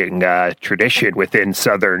long-standing tradition within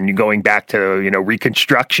Southern, going back to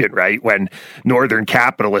Reconstruction, right, when Northern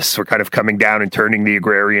capitalists were kind of coming down and turning the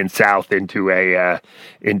agrarian South into a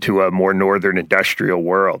more Northern industrial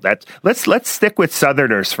world. Let's stick with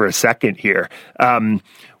Southerners for a second here.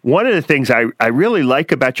 one of the things I really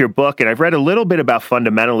like about your book, and I've read a little bit about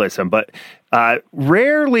fundamentalism, but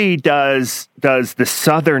rarely does the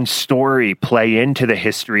Southern story play into the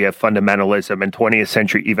history of fundamentalism and 20th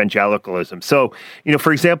century evangelicalism. So,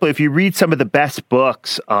 for example, if you read some of the best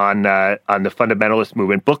books on the fundamentalist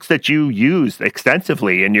movement, books that you use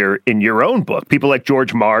extensively in your own book, people like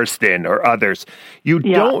George Marsden or others, you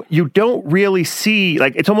don't really see,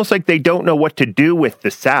 like, it's almost like they don't know what to do with the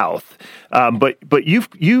South. But you've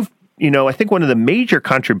I think one of the major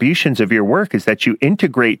contributions of your work is that you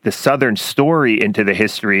integrate the Southern story into the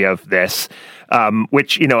history of this,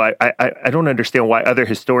 which, I don't understand why other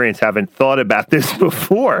historians haven't thought about this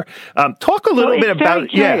before. Talk a little bit about,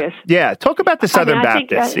 talk about the Southern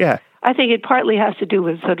Baptists. I think it partly has to do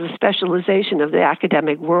with sort of specialization of the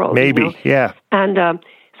academic world. Maybe, yeah. And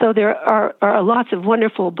so there are lots of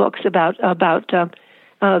wonderful books about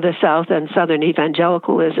the South and Southern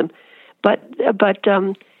evangelicalism, but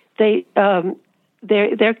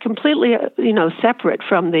they're completely separate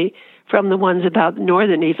from the ones about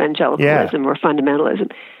Northern evangelicalism or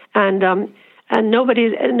fundamentalism, and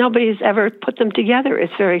nobody's ever put them together.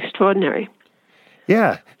 It's very extraordinary.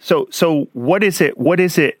 Yeah. So what is it?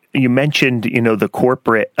 You mentioned the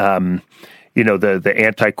corporate. The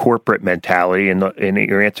anti-corporate mentality in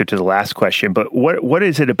your answer to the last question, but what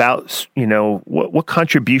is it about, what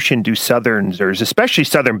contribution do Southerners, especially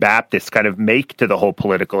Southern Baptists, kind of make to the whole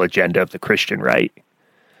political agenda of the Christian right?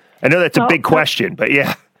 I know that's a big question, but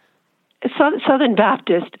yeah. Southern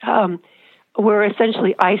Baptists were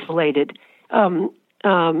essentially isolated around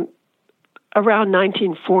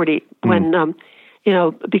 1940 when,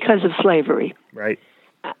 because of slavery. Right.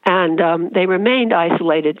 And they remained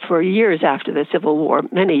isolated for years after the Civil War,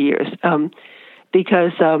 many years,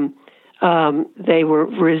 because they were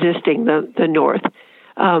resisting the North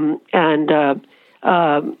and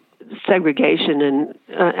segregation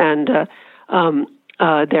and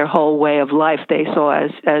their whole way of life they saw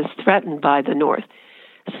as threatened by the North.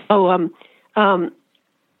 So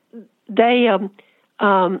they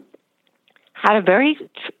had a very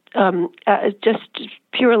just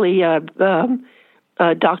purely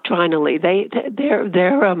doctrinally, their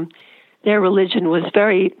religion was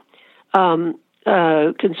very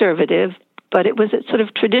conservative, but it was a sort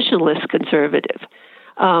of traditionalist conservative.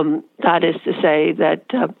 That is to say that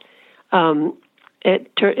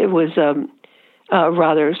it was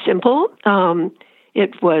rather simple.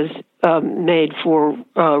 It was made for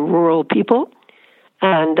rural people,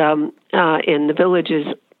 and in the villages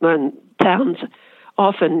and towns,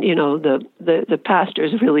 often the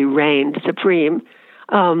pastors really reigned supreme.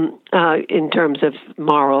 In terms of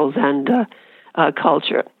morals and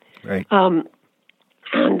culture. Right. So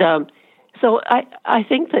I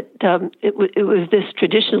think that it was this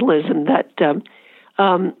traditionalism that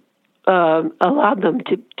allowed them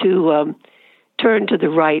to turn to the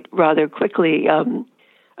right rather quickly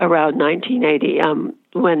around 1980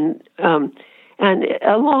 when and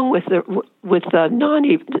along with the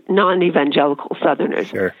non-evangelical Southerners.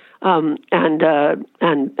 Sure. And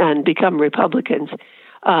become Republicans,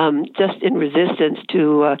 just in resistance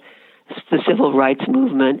to the civil rights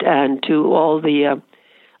movement and to all the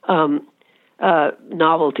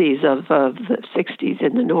novelties of the 60s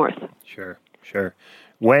in the North. Sure.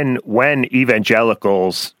 When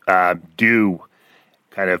evangelicals do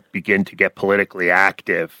kind of begin to get politically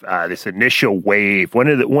active, this initial wave.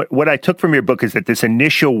 What I took from your book is that this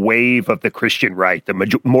initial wave of the Christian right, the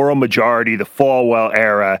moral majority, the Falwell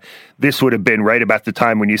era, this would have been right about the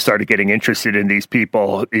time when you started getting interested in these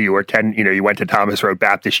people. You went to Thomas Road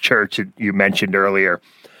Baptist Church, you mentioned earlier.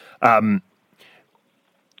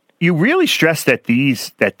 You really stress that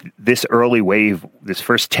this early wave, this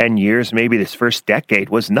first 10 years, maybe this first decade,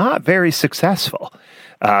 was not very successful.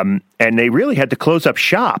 And they really had to close up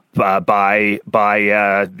shop by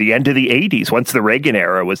the end of the 80s, once the Reagan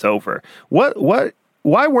era was over. Why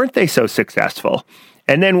weren't they so successful?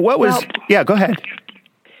 And then go ahead.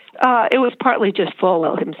 It was partly just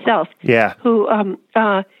Falwell himself, who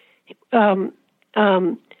was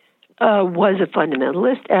a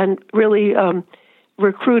fundamentalist and really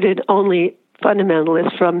recruited only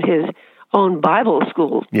fundamentalists from his own Bible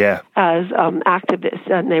school as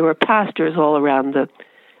activists, and they were pastors all around the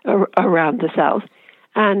South.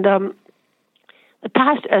 And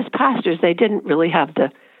as pastors, they didn't really have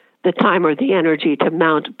the time or the energy to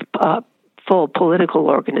mount full political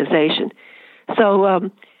organization. So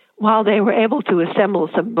while they were able to assemble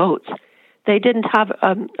some votes, they didn't have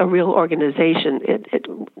a real organization,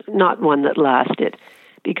 not one that lasted,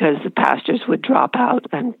 because the pastors would drop out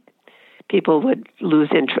and people would lose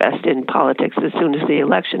interest in politics as soon as the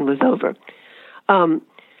election was over.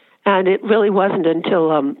 And it really wasn't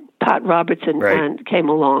until Pat Robertson and came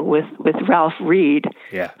along with Ralph Reed,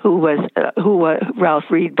 who was Ralph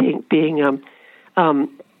Reed being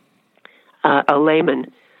a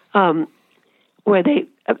layman, where they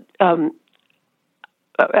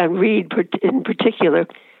and Reed in particular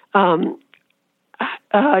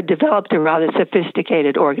developed a rather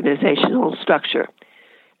sophisticated organizational structure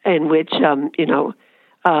in which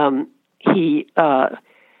he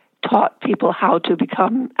taught people how to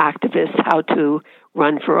become activists, how to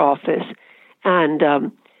run for office, and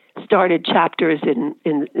started chapters in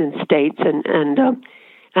states,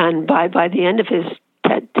 and by the end of his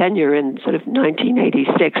tenure in sort of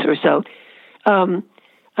 1986 or so,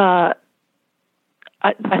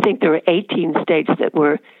 I think there were 18 states that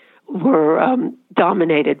were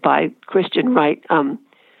dominated by Christian right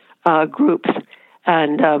groups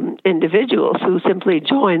and individuals who simply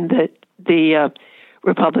joined the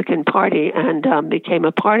Republican Party and became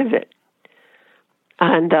a part of it,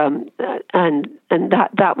 and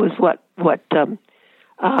that was what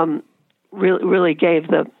really gave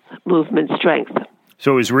the movement strength.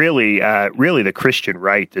 So it was really the Christian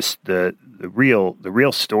right. The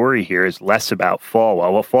real story here is less about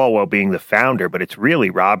Falwell. Well, Falwell being the founder, but it's really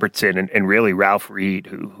Robertson and really Ralph Reed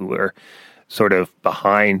who are sort of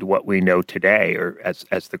behind what we know today, or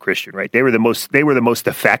as the Christian right. They were the most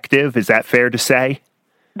effective. Is that fair to say?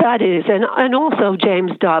 That is, and also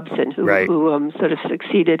James Dobson, who sort of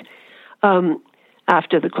succeeded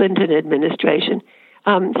after the Clinton administration.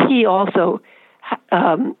 He also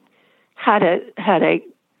had a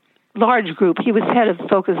large group. He was head of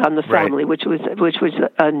Focus on the Family, which was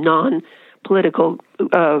a non-political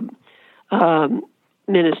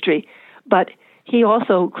ministry, but he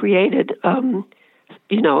also created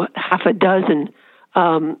half a dozen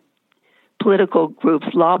political groups,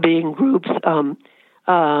 lobbying groups,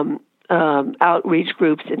 outreach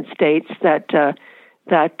groups in states that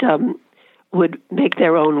would make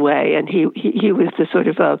their own way, and he was the sort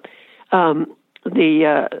of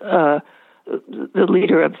the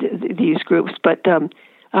leader of these groups, but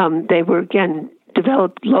they were again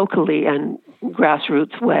developed locally and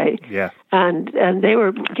grassroots way, and they were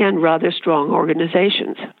again rather strong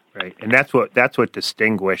organizations. Right, and that's what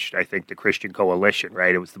distinguished, I think, the Christian Coalition.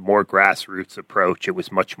 Right, it was the more grassroots approach. It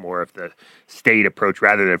was much more of the state approach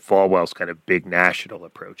rather than Falwell's kind of big national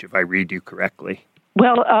approach. If I read you correctly.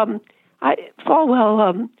 Well,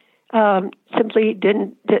 Falwell simply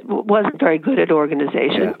wasn't very good at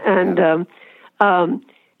organization, and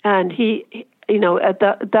he, at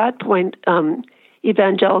that point,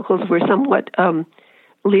 evangelicals were somewhat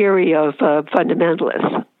leery of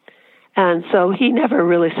fundamentalists. And so he never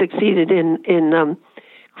really succeeded in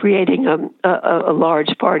creating a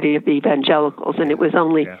large party of evangelicals, and it was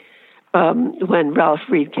only when Ralph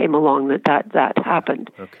Reed came along that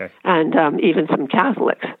happened, and even some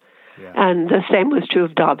Catholics. And the same was true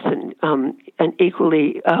of Dobson, an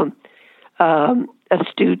equally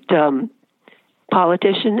astute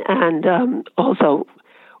politician and also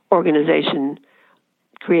organization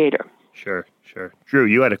creator. Sure. Drew,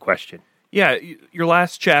 you had a question. Yeah, your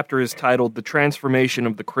last chapter is titled "The Transformation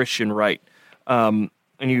of the Christian Right," and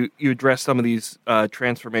you address some of these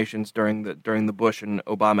transformations during the Bush and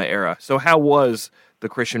Obama era. So, how was the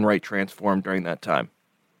Christian right transformed during that time?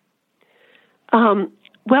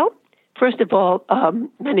 Well, first of all,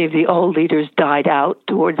 many of the old leaders died out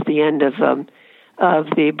towards the end of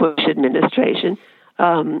the Bush administration,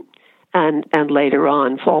 and later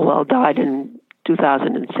on, Falwell died in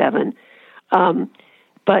 2007.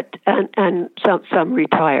 But some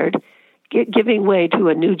retired, giving way to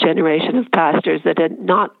a new generation of pastors that had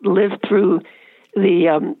not lived through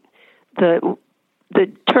the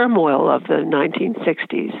turmoil of the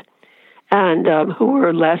 1960s, and who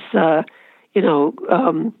were less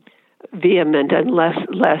vehement and less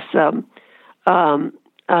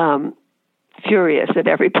furious at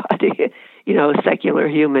everybody, secular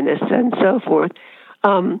humanists and so forth,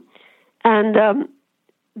 and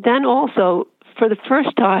then also, for the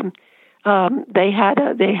first time, they had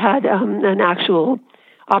an actual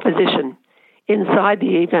opposition inside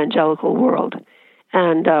the evangelical world,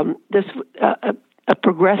 and this a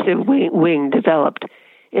progressive wing developed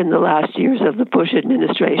in the last years of the Bush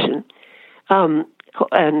administration, and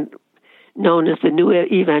known as the New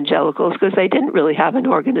Evangelicals, because they didn't really have an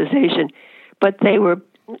organization, but they were,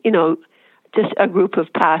 just a group of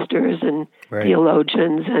pastors and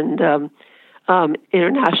theologians and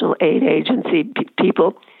international aid agency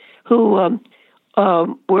people who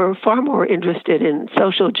were far more interested in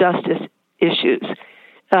social justice issues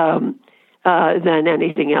than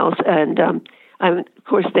anything else, and of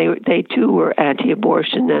course they too were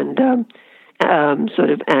anti-abortion sort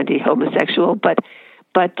of anti-homosexual, but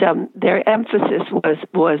their emphasis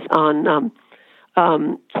was on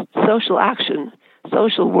social action,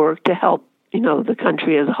 social work to help the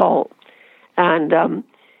country as a whole, and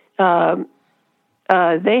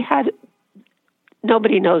they had.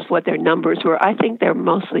 Nobody knows what their numbers were. I think they're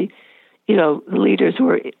mostly, the leaders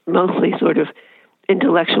were mostly sort of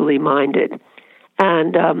intellectually minded,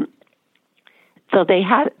 and so they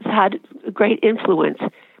had great influence,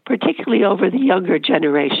 particularly over the younger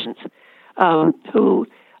generations, who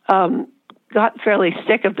got fairly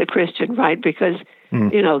sick of the Christian right because the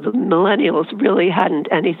millennials really hadn't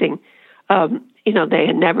anything. They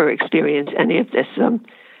had never experienced any of this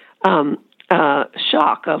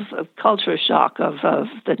shock of culture shock of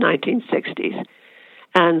the 1960s,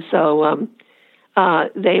 and so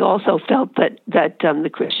they also felt that the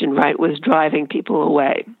Christian right was driving people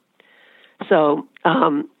away. So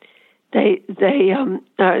they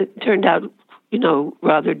turned out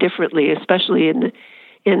rather differently, especially in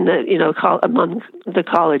the among the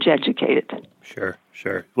college educated. Sure.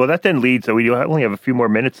 Well, that then leads. So we only have a few more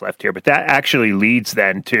minutes left here, but that actually leads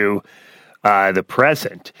then to the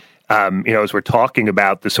present. As we're talking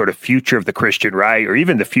about the sort of future of the Christian right, or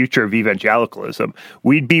even the future of evangelicalism,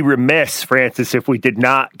 we'd be remiss, Francis, if we did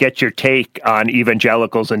not get your take on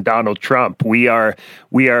evangelicals and Donald Trump. We are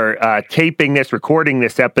recording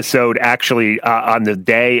this episode actually on the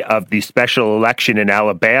day of the special election in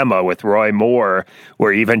Alabama with Roy Moore,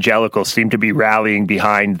 where evangelicals seem to be rallying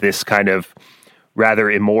behind this kind of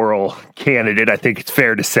rather immoral candidate, I think it's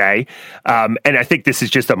fair to say. And I think this is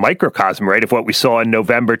just a microcosm, right, of what we saw in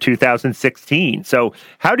November 2016. So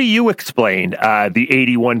how do you explain the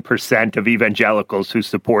 81% of evangelicals who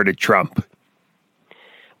supported Trump?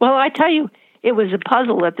 Well, I tell you, it was a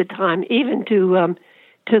puzzle at the time, even to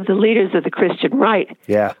the leaders of the Christian right,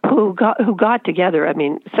 who got together,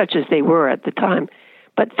 such as they were at the time.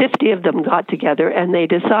 But 50 of them got together, and they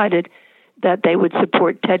decided that they would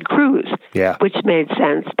support Ted Cruz, which made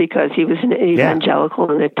sense because he was an evangelical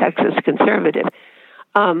and a Texas conservative.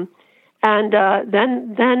 Then as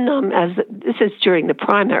this is during the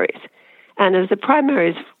primaries, and as the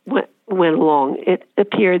primaries went along, it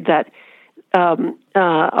appeared that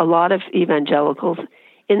a lot of evangelicals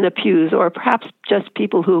in the pews, or perhaps just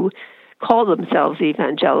people who called themselves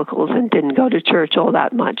evangelicals and didn't go to church all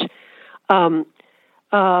that much,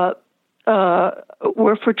 were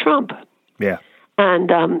for Trump. Yeah, and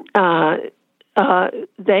the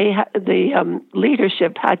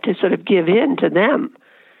leadership had to sort of give in to them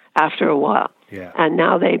after a while. Yeah, and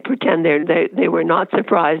now they pretend they were not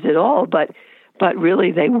surprised at all, but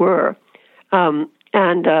really they were. So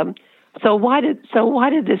why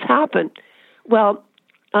did this happen? Well,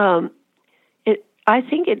 I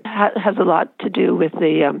think it has a lot to do with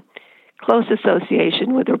the close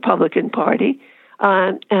association with the Republican Party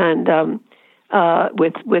and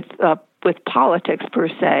with politics per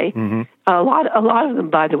se. Mm-hmm. A lot of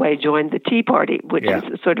them, by the way, joined the Tea Party, which is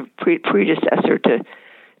a sort of predecessor to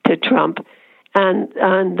Trump, and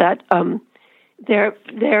that their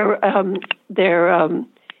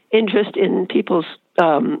interest in people's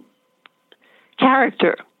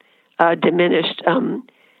character diminished, and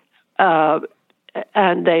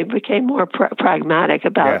they became more pragmatic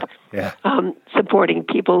about supporting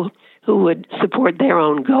people who would support their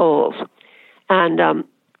own goals. And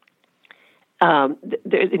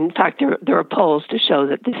in fact, there are polls to show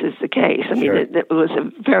that this is the case. I mean, it was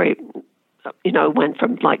a very, it went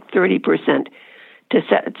from like 30% to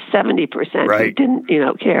 70% who didn't,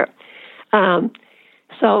 care. And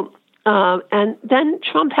then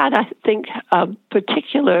Trump had, I think, a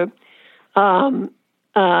particular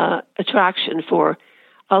attraction for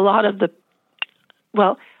a lot of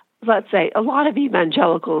let's say a lot of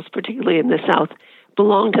evangelicals, particularly in the South,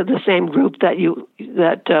 belong to the same group that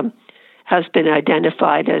has been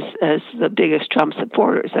identified as the biggest Trump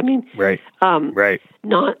supporters. I mean,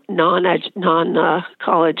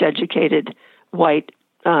 non-college educated white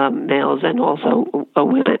males and also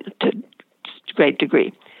women to a great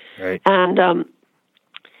degree. Right. And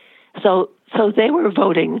so they were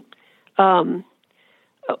voting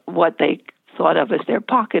what they thought of as their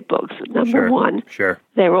pocketbooks. Number one,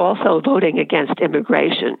 they were also voting against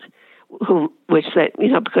immigration,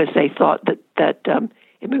 because they thought that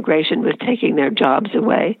immigration was taking their jobs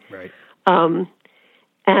away. Right.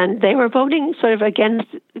 And they were voting sort of against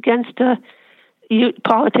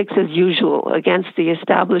politics as usual, against the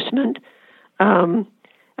establishment, and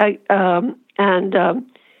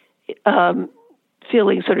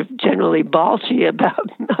feeling sort of generally balky about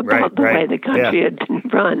the way the country had been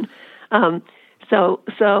run.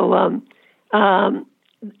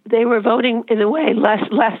 they were voting in a way less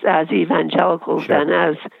as evangelicals Sure. than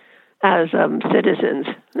as citizens.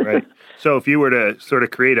 Right. So if you were to sort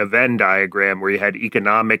of create a Venn diagram where you had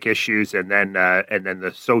economic issues and then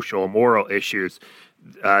the social and moral issues,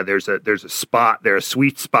 there's a spot there, a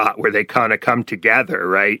sweet spot where they kind of come together,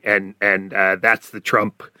 right? And that's the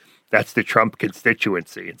Trump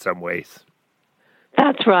constituency in some ways.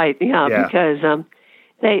 That's right. Yeah. Because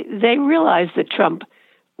they realized that Trump,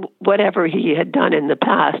 whatever he had done in the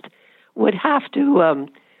past, would have to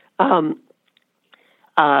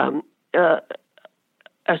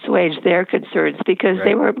assuage their concerns because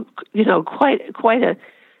they were, quite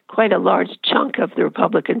a large chunk of the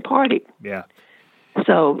Republican Party. Yeah.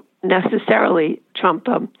 So necessarily, Trump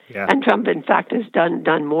and Trump, in fact, has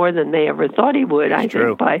done more than they ever thought he would. I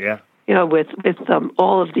think by with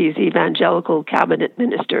all of these evangelical cabinet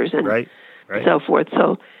ministers and so forth.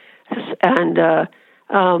 So and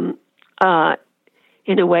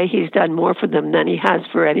in a way, he's done more for them than he has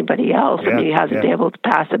for anybody else. I mean, he hasn't been able to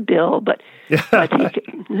pass a bill, but he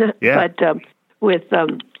can, with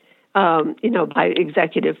by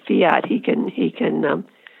executive fiat, he can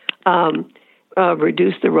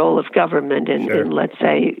reduce the role of government in let's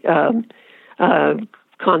say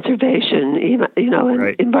conservation, and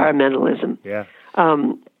environmentalism. Yeah.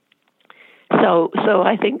 So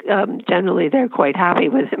I think generally they're quite happy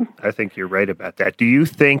with him. I think you're right about that. Do you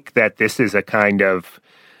think that this is a kind of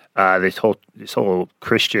this whole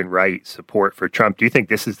Christian right support for Trump? Do you think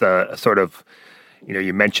this is a sort of,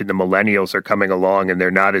 you mentioned the millennials are coming along and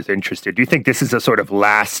they're not as interested. Do you think this is a sort of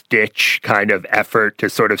last ditch kind of effort to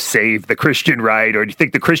sort of save the Christian right, or do you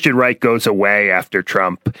think the Christian right goes away after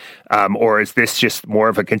Trump, or is this just more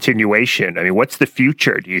of a continuation? I mean, what's the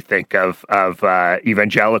future, do you think, of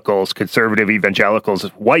evangelicals, conservative evangelicals,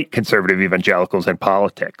 white conservative evangelicals in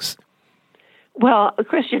politics? Well, the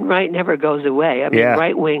Christian right never goes away. I mean,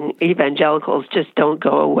 right-wing evangelicals just don't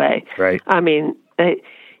go away. Right. I mean,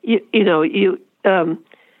 you'll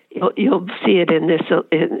see it in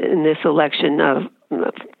this election of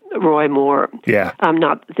Roy Moore. Yeah.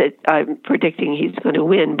 Not that I'm predicting he's going to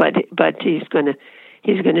win, but he's going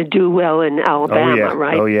to do well in Alabama,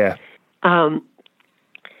 right? Oh yeah. On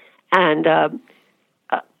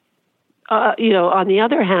the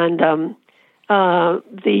other hand,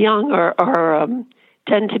 the young are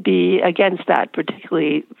tend to be against that,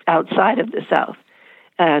 particularly outside of the South,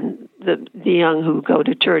 and the young who go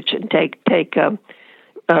to church and take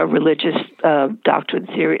religious doctrine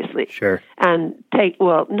seriously. Sure. And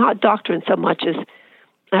not doctrine so much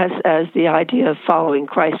as the idea of following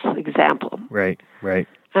Christ's example. Right.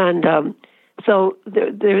 And so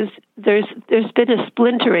there's been a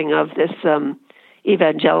splintering of this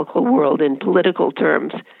evangelical world in political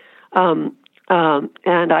terms, and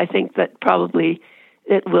I think that probably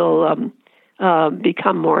it will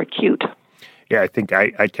become more acute. Yeah, I think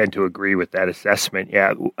I tend to agree with that assessment.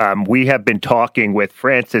 Yeah, we have been talking with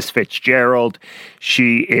Frances Fitzgerald.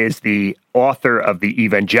 She is the author of The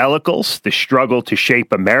Evangelicals, The Struggle to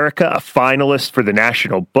Shape America, a finalist for the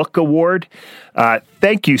National Book Award.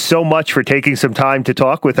 Thank you so much for taking some time to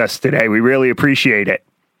talk with us today. We really appreciate it.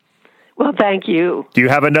 Well, thank you. Do you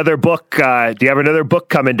have another book?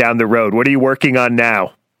 Coming down the road? What are you working on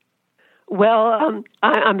now? Well,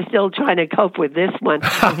 I'm still trying to cope with this one.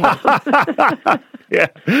 Yeah.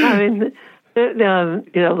 I mean,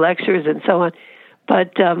 lectures and so on,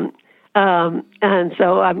 but and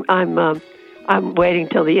so I'm waiting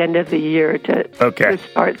till the end of the year to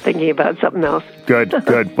start thinking about something else. Good.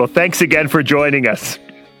 Well, thanks again for joining us.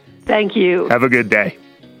 Thank you. Have a good day.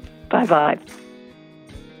 Bye-bye.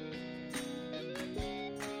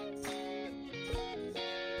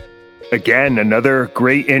 Again, another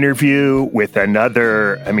great interview with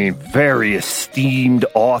another, very esteemed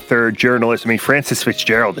author, journalist. Frances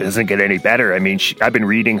Fitzgerald doesn't get any better. I've been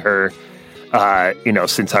reading her,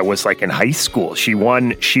 since I was in high school. She won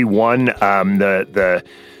the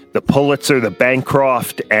Pulitzer, the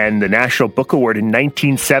Bancroft, and the National Book Award in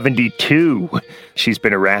 1972. She's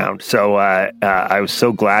been around. So I was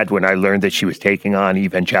so glad when I learned that she was taking on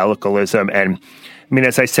evangelicalism. And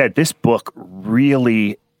as I said, this book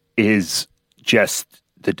really is just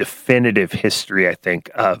the definitive history, I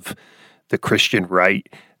think, of the Christian right.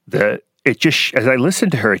 As I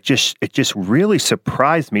listened to her, it just really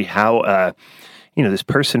surprised me how, this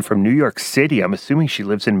person from New York City, I'm assuming she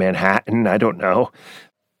lives in Manhattan, I don't know,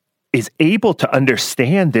 is able to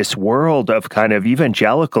understand this world of kind of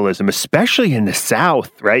evangelicalism, especially in the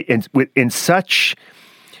South, right? And in such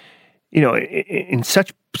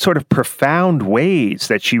sort of profound ways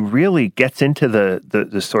that she really gets into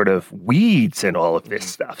the sort of weeds and all of this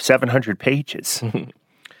stuff. 700 pages.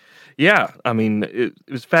 Yeah, I mean, it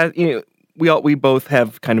was fast. We both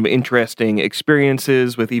have kind of interesting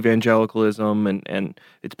experiences with evangelicalism, and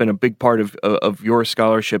it's been a big part of your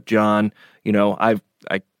scholarship, John. I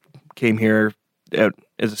came here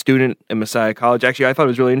as a student at Messiah College. Actually, I thought it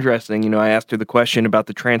was really interesting. I asked her the question about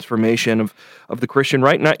the transformation of the Christian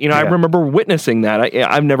right. And I remember witnessing that.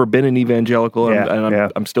 I've never been an evangelical,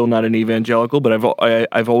 and I'm still not an evangelical, but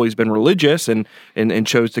I've always been religious and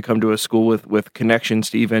chose to come to a school with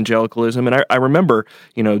connections to evangelicalism. And I remember,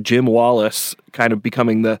 Jim Wallace kind of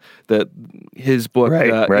becoming his book,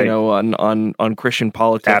 on Christian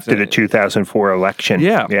politics after the 2004 election.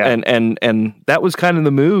 Yeah. And that was kind of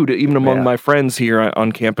the mood, even among my friends here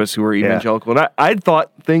on campus who were evangelical. And I'd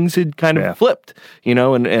thought things had kind of flipped,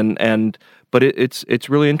 but it's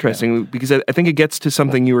really interesting because I think it gets to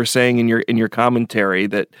something you were saying in your commentary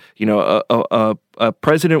that a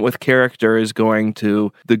president with character is going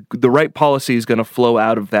to the right policy is going to flow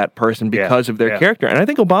out of that person because of their character. And I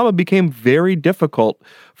think Obama became very difficult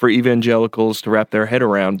for evangelicals to wrap their head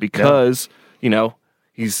around because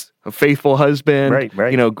he's a faithful husband, right.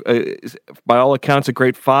 By all accounts, a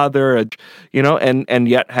great father, and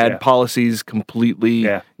yet had policies completely,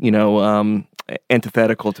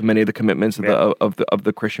 antithetical to many of the commitments of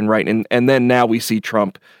the Christian right. And then now we see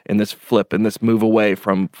Trump in this flip and this move away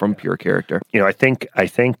from pure character. I think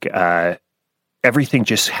everything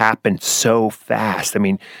just happened so fast. I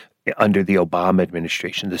mean, under the Obama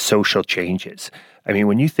administration, the social changes. I mean,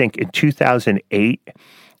 when you think in 2008,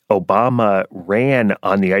 Obama ran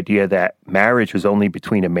on the idea that marriage was only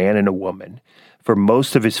between a man and a woman. For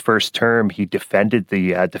most of his first term, he defended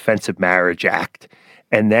the Defense of Marriage Act.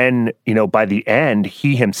 And then, by the end,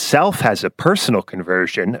 he himself has a personal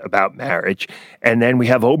conversion about marriage. And then we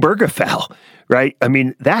have Obergefell, right? I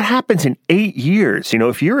mean, that happens in 8 years.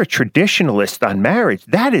 If you're a traditionalist on marriage,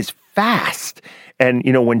 that is fast. And,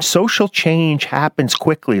 when social change happens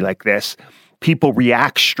quickly like this, people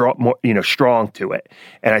react strong to it.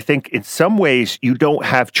 And I think in some ways you don't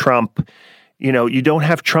have Trump,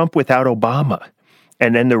 without Obama.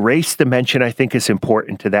 And then the race dimension, I think, is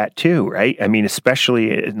important to that too, right? I mean,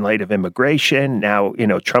 especially in light of immigration. Now,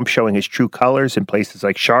 Trump showing his true colors in places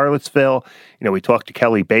like Charlottesville. We talked to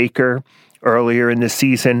Kelly Baker earlier in the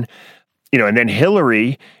season. And then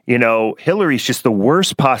Hillary, Hillary's just the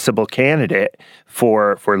worst possible candidate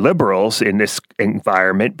for liberals in this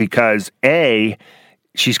environment because A,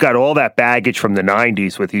 she's got all that baggage from the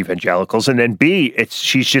 90s with evangelicals, and then B,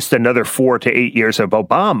 she's just another 4 to 8 years of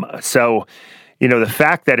Obama. So, the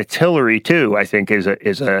fact that it's Hillary too, I think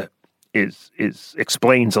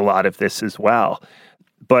explains a lot of this as well.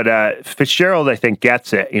 But Fitzgerald, I think,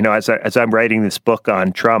 gets it. As I'm writing this book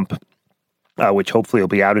on Trump, which hopefully will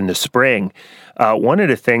be out in the spring. One of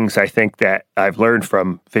the things I think that I've learned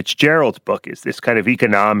from Fitzgerald's book is this kind of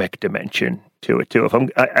economic dimension to it too.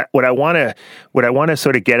 What I want to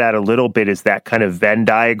sort of get at a little bit is that kind of Venn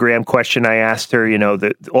diagram question I asked her.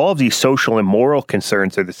 All of these social and moral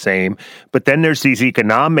concerns are the same, but then there's these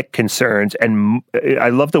economic concerns, and I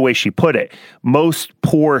love the way she put it. Most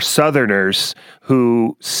poor Southerners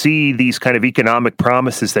who see these kind of economic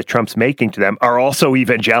promises that Trump's making to them are also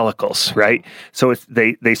evangelicals, right? So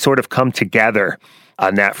they sort of come together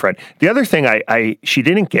on that front. The other thing she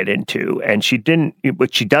didn't get into,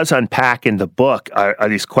 but she does unpack in the book are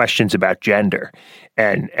these questions about gender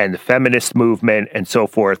and the feminist movement and so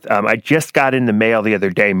forth. I just got in the mail the other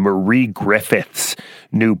day Marie Griffith's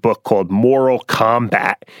new book called Moral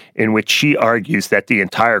Combat, in which she argues that the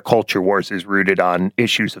entire culture wars is rooted on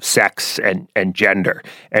issues of sex and gender.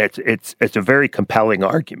 And it's a very compelling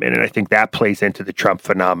argument, and I think that plays into the Trump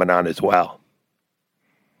phenomenon as well.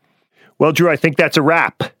 Well, Drew, I think that's a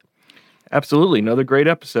wrap. Absolutely. Another great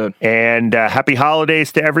episode. And happy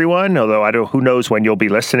holidays to everyone, although who knows when you'll be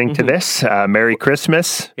listening to this. Merry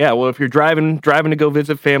Christmas. Yeah, well, if you're driving to go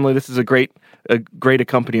visit family, this is a great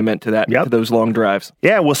accompaniment to that, to those long drives.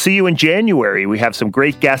 Yeah, we'll see you in January. We have some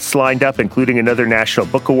great guests lined up, including another National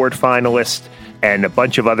Book Award finalist and a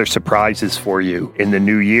bunch of other surprises for you in the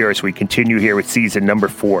new year as we continue here with season number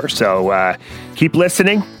 4. So keep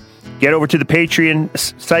listening. Get over to the Patreon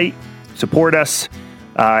site. Support us,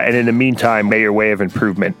 and in the meantime, may your way of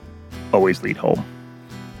improvement always lead home.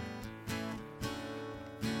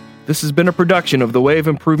 This has been a production of The Way of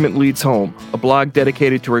Improvement Leads Home, a blog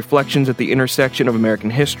dedicated to reflections at the intersection of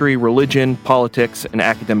American history, religion, politics, and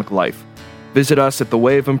academic life. Visit us at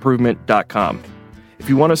thewayofimprovement.com. If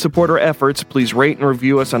you want to support our efforts, please rate and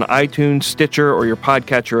review us on iTunes, Stitcher, or your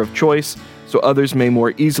podcatcher of choice so others may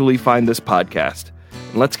more easily find this podcast.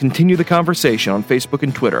 And let's continue the conversation on Facebook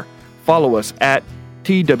and Twitter. Follow us at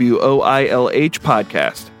TWOILH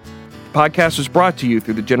Podcast. Podcast was brought to you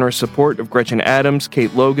through the generous support of Gretchen Adams,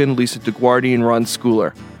 Kate Logan, Lisa DeGuardi, and Ron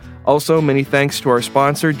Schooler. Also, many thanks to our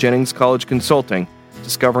sponsor, Jennings College Consulting,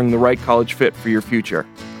 discovering the right college fit for your future.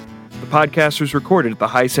 The podcast was recorded at the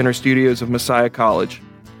High Center Studios of Messiah College.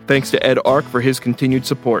 Thanks to Ed Ark for his continued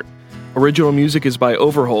support. Original music is by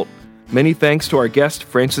Overholt. Many thanks to our guest,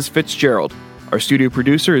 Francis Fitzgerald. Our studio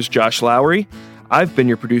producer is Josh Lowry. I've been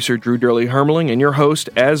your producer, Drew Durley-Hermeling, and your host,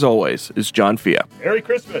 as always, is John Fia. Merry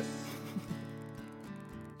Christmas!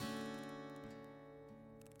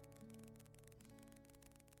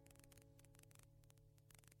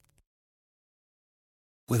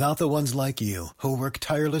 Without the ones like you, who work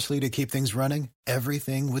tirelessly to keep things running,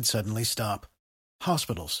 everything would suddenly stop.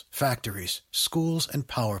 Hospitals, factories, schools, and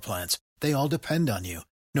power plants, they all depend on you.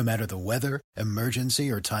 No matter the weather, emergency,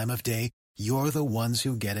 or time of day, you're the ones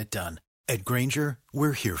who get it done. At Grainger,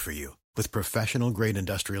 we're here for you with professional-grade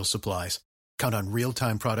industrial supplies. Count on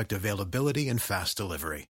real-time product availability and fast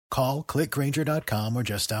delivery. Call, click Grainger.com, or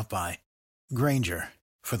just stop by. Grainger,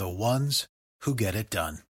 for the ones who get it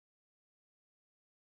done.